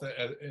 both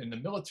in the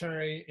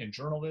military, in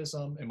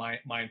journalism, in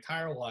my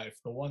entire life,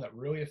 the one that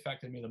really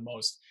affected me the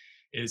most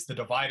is The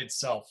Divided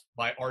Self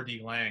by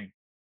R.D. Laing,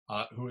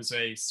 who is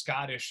a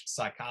Scottish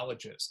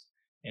psychologist.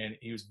 And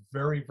he was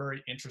very,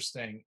 very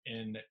interesting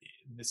in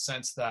the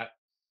sense that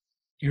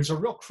he was a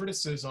real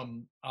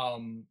criticism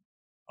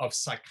of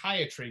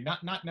psychiatry,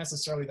 not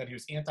necessarily that he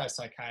was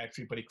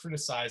anti-psychiatry, but he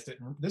criticized it.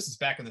 This is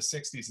back in the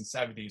 60s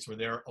and 70s, where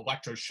they're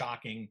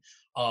electroshocking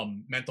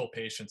mental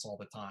patients all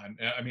the time.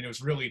 I mean, it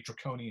was really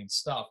draconian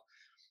stuff.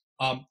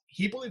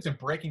 He believed in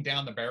breaking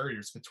down the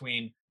barriers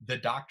between the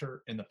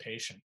doctor and the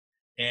patient.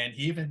 And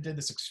he even did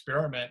this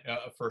experiment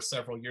for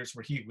several years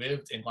where he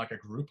lived in like a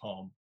group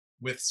home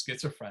with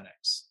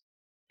schizophrenics.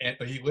 And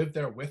he lived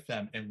there with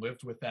them and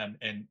lived with them,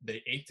 and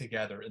they ate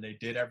together and they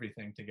did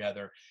everything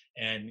together.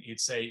 And he'd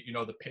say,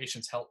 the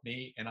patients help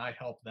me and I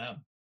help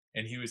them.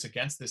 And he was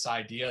against this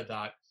idea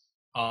that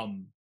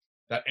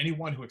that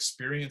anyone who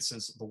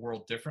experiences the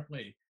world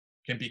differently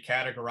can be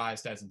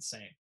categorized as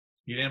insane.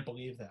 He didn't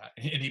believe that.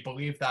 And he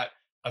believed that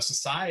a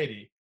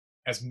society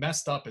as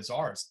messed up as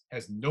ours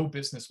has no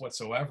business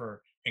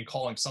whatsoever in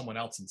calling someone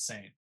else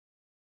insane.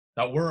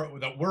 That we're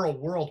a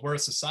world, we're a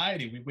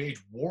society, we wage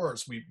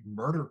wars, we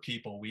murder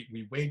people,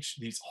 we wage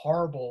these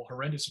horrible,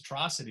 horrendous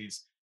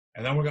atrocities,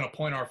 and then we're going to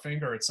point our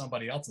finger at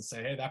somebody else and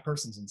say, hey, that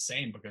person's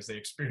insane because they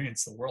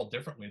experience the world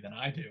differently than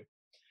I do.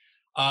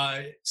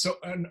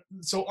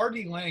 So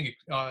R.D. Laing,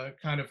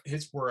 kind of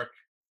his work,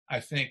 I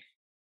think,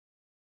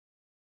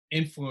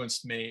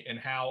 influenced me in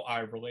how I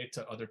relate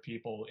to other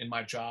people in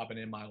my job and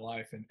in my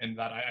life, and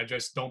that I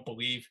just don't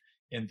believe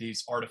in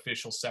these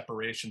artificial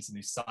separations and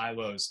these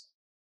silos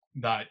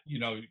that,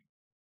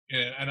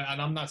 and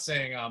I'm not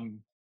saying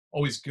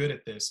always good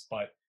at this,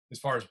 but as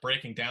far as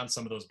breaking down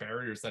some of those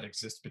barriers that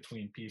exist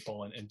between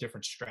people and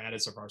different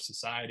stratas of our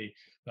society,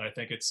 that I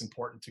think it's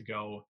important to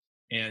go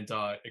and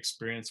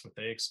experience what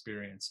they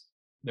experience.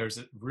 There's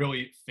a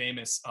really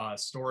famous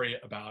story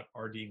about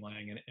R.D.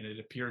 Laing, and it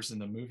appears in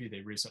the movie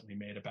they recently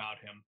made about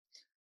him,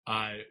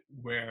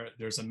 where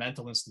there's a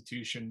mental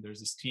institution.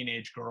 There's this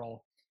teenage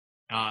girl,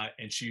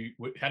 and she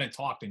hadn't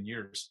talked in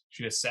years.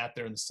 She just sat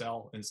there in the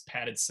cell, in this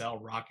padded cell,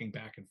 rocking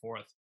back and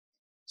forth.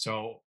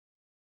 So,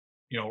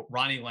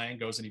 Ronnie Lang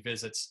goes and he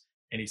visits,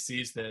 and he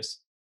sees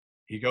this.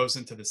 He goes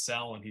into the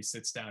cell and he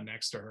sits down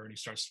next to her, and he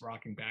starts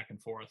rocking back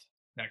and forth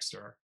next to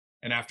her.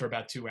 And after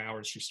about 2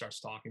 hours, she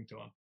starts talking to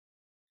him.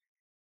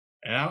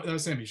 And that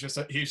was him.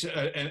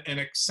 An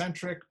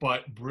eccentric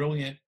but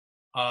brilliant,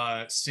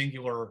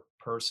 singular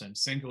person,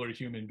 singular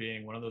human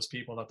being. One of those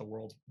people that the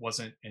world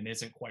wasn't and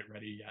isn't quite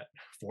ready yet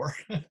for.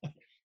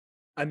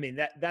 I mean,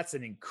 that's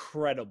an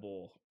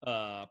incredible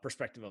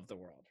perspective of the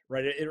world,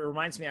 right? It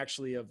reminds me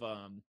actually of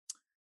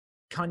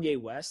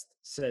Kanye West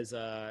says,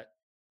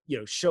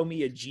 show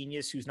me a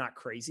genius who's not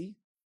crazy.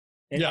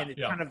 And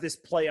it's kind of this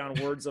play on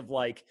words of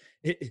like,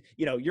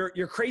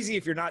 you're crazy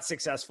if you're not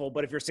successful,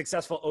 but if you're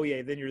successful, oh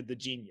yeah, then you're the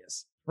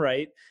genius,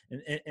 right?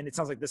 And it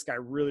sounds like this guy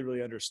really,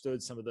 really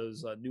understood some of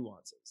those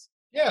nuances.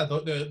 Yeah,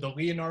 the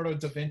Leonardo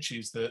da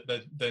Vinci's,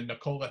 the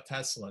Nikola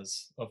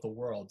Teslas of the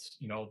world.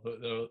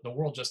 The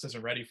world just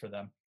isn't ready for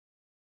them.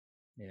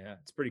 Yeah,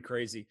 it's pretty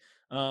crazy.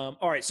 All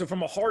right, so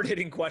from a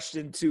hard-hitting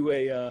question to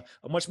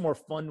a much more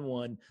fun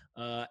one,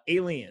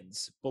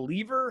 aliens,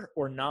 believer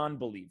or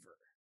non-believer?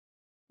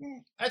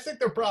 I think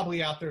they're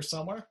probably out there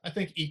somewhere. I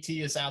think ET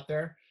is out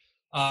there.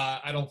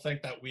 I don't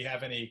think that we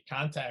have any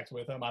contact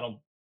with them. I don't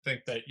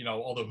think that,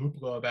 all the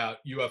hoopla about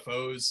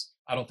UFOs,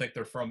 I don't think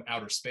they're from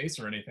outer space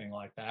or anything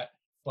like that.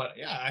 But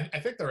yeah, I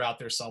think they're out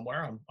there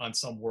somewhere on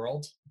some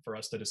world for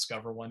us to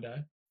discover one day.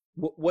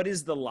 What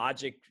is the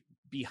logic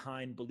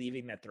behind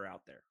believing that they're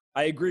out there?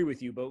 I agree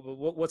with you, but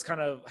what's kind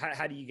of,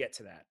 how do you get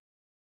to that?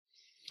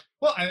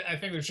 Well, I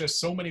think there's just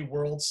so many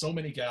worlds, so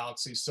many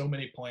galaxies, so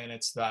many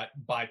planets that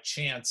by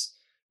chance,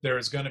 there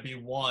is going to be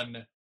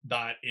one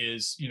that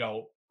is,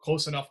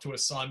 close enough to a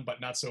sun, but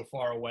not so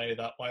far away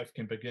that life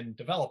can begin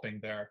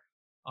developing there.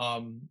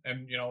 And,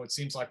 it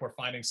seems like we're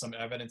finding some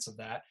evidence of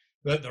that.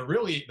 The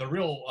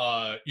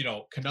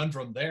real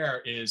conundrum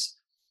there is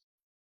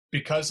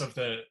because of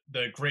the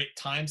great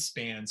time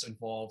spans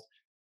involved.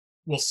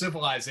 Will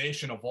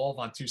civilization evolve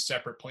on two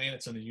separate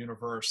planets in the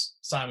universe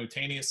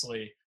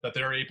simultaneously that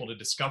they're able to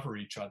discover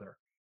each other,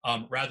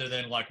 rather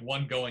than like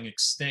one going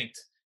extinct?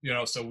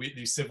 So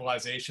these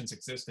civilizations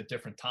exist at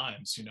different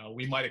times.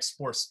 We might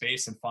explore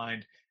space and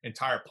find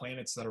entire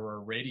planets that are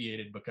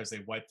irradiated because they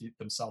wiped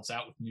themselves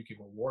out with nuclear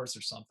wars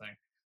or something.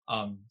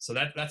 So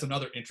that's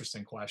another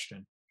interesting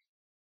question.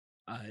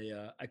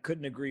 I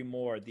couldn't agree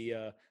more.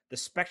 The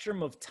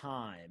spectrum of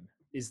time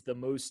is the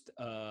most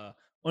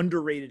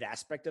underrated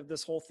aspect of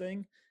this whole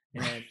thing,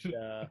 and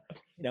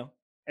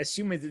as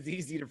humans, it's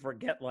easy to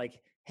forget. Like,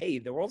 hey,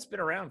 the world's been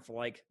around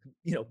for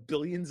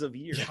billions of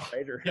years,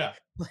 right? Or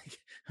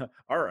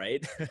all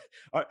right,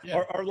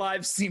 our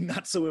lives seem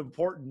not so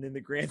important in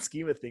the grand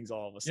scheme of things.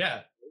 All of a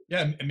sudden,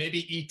 yeah. And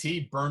maybe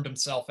ET burned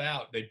himself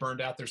out. They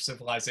burned out their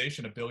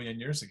civilization 1 billion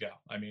years ago.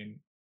 I mean.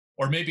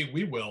 Or maybe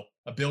we will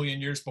 1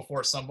 billion years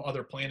before some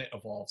other planet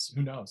evolves.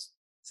 Who knows?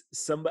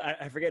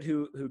 I forget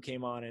who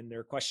came on, and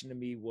their question to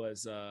me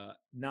was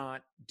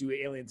not do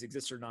aliens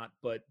exist or not,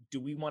 but do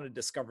we want to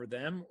discover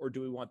them or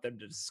do we want them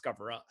to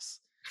discover us?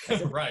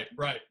 Right.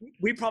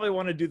 We probably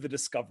want to do the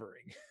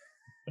discovering.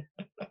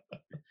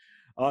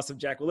 Awesome,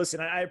 Jack. Well, listen,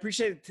 I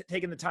appreciate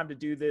taking the time to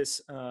do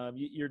this.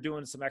 You're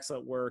doing some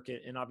excellent work,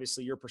 and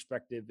obviously your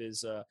perspective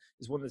is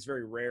one that's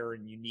very rare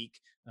and unique,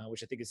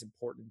 which I think is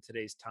important in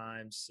today's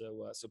times.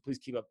 So please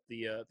keep up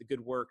the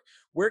good work.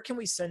 Where can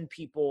we send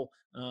people?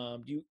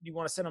 Do you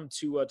want to send them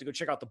to go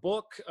check out the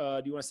book?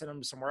 Do you want to send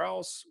them to somewhere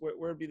else? Where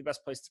would be the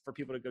best place for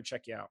people to go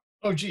check you out?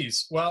 Oh,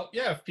 geez. Well,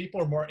 yeah, if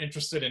people are more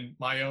interested in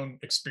my own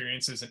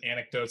experiences and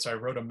anecdotes, I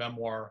wrote a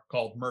memoir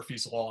called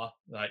Murphy's Law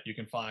that you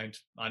can find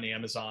on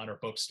Amazon or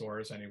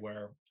bookstores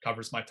anywhere. It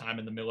covers my time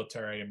in the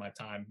military and my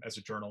time as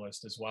a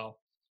journalist as well.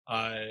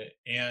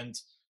 And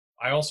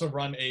I also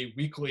run a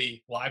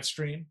weekly live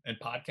stream and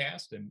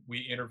podcast, and we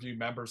interview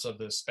members of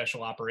the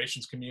special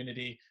operations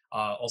community,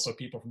 also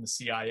people from the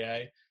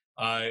CIA.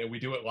 We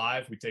do it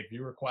live. We take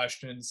viewer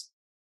questions,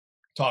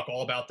 talk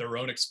all about their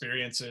own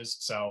experiences.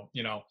 So,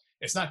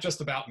 it's not just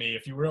about me.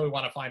 If you really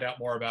want to find out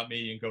more about me,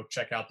 you can go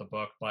check out the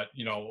book. But,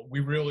 we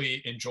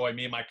really enjoy,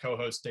 me and my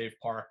co-host, Dave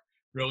Park,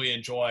 really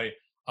enjoy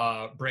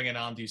bringing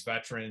on these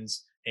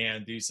veterans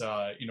and these,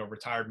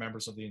 retired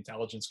members of the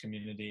intelligence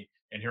community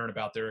and hearing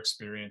about their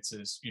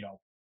experiences,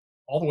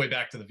 all the way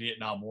back to the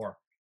Vietnam War.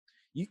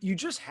 You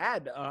just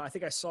had, I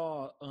think I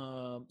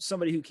saw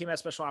somebody who came out of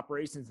special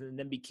operations and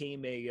then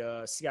became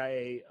a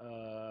CIA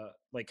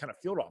kind of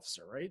field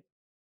officer, right?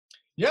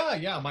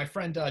 Yeah. My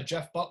friend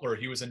Jeff Butler,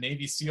 he was a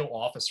Navy SEAL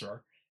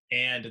officer,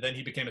 and then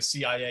he became a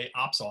CIA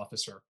ops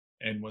officer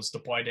and was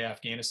deployed to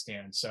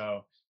Afghanistan.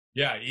 So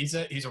yeah, he's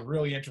a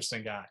really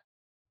interesting guy.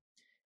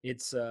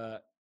 it's a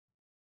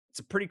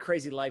pretty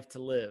crazy life to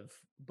live,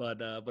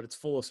 but it's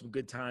full of some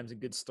good times and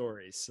good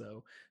stories.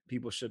 So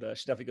people should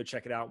definitely go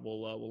check it out.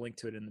 We'll link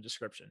to it in the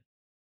description.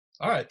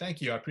 All right.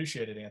 Thank you. I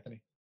appreciate it,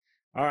 Anthony.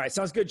 All right.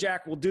 Sounds good,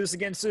 Jack. We'll do this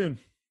again soon.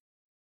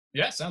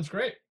 Yeah, sounds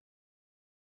great.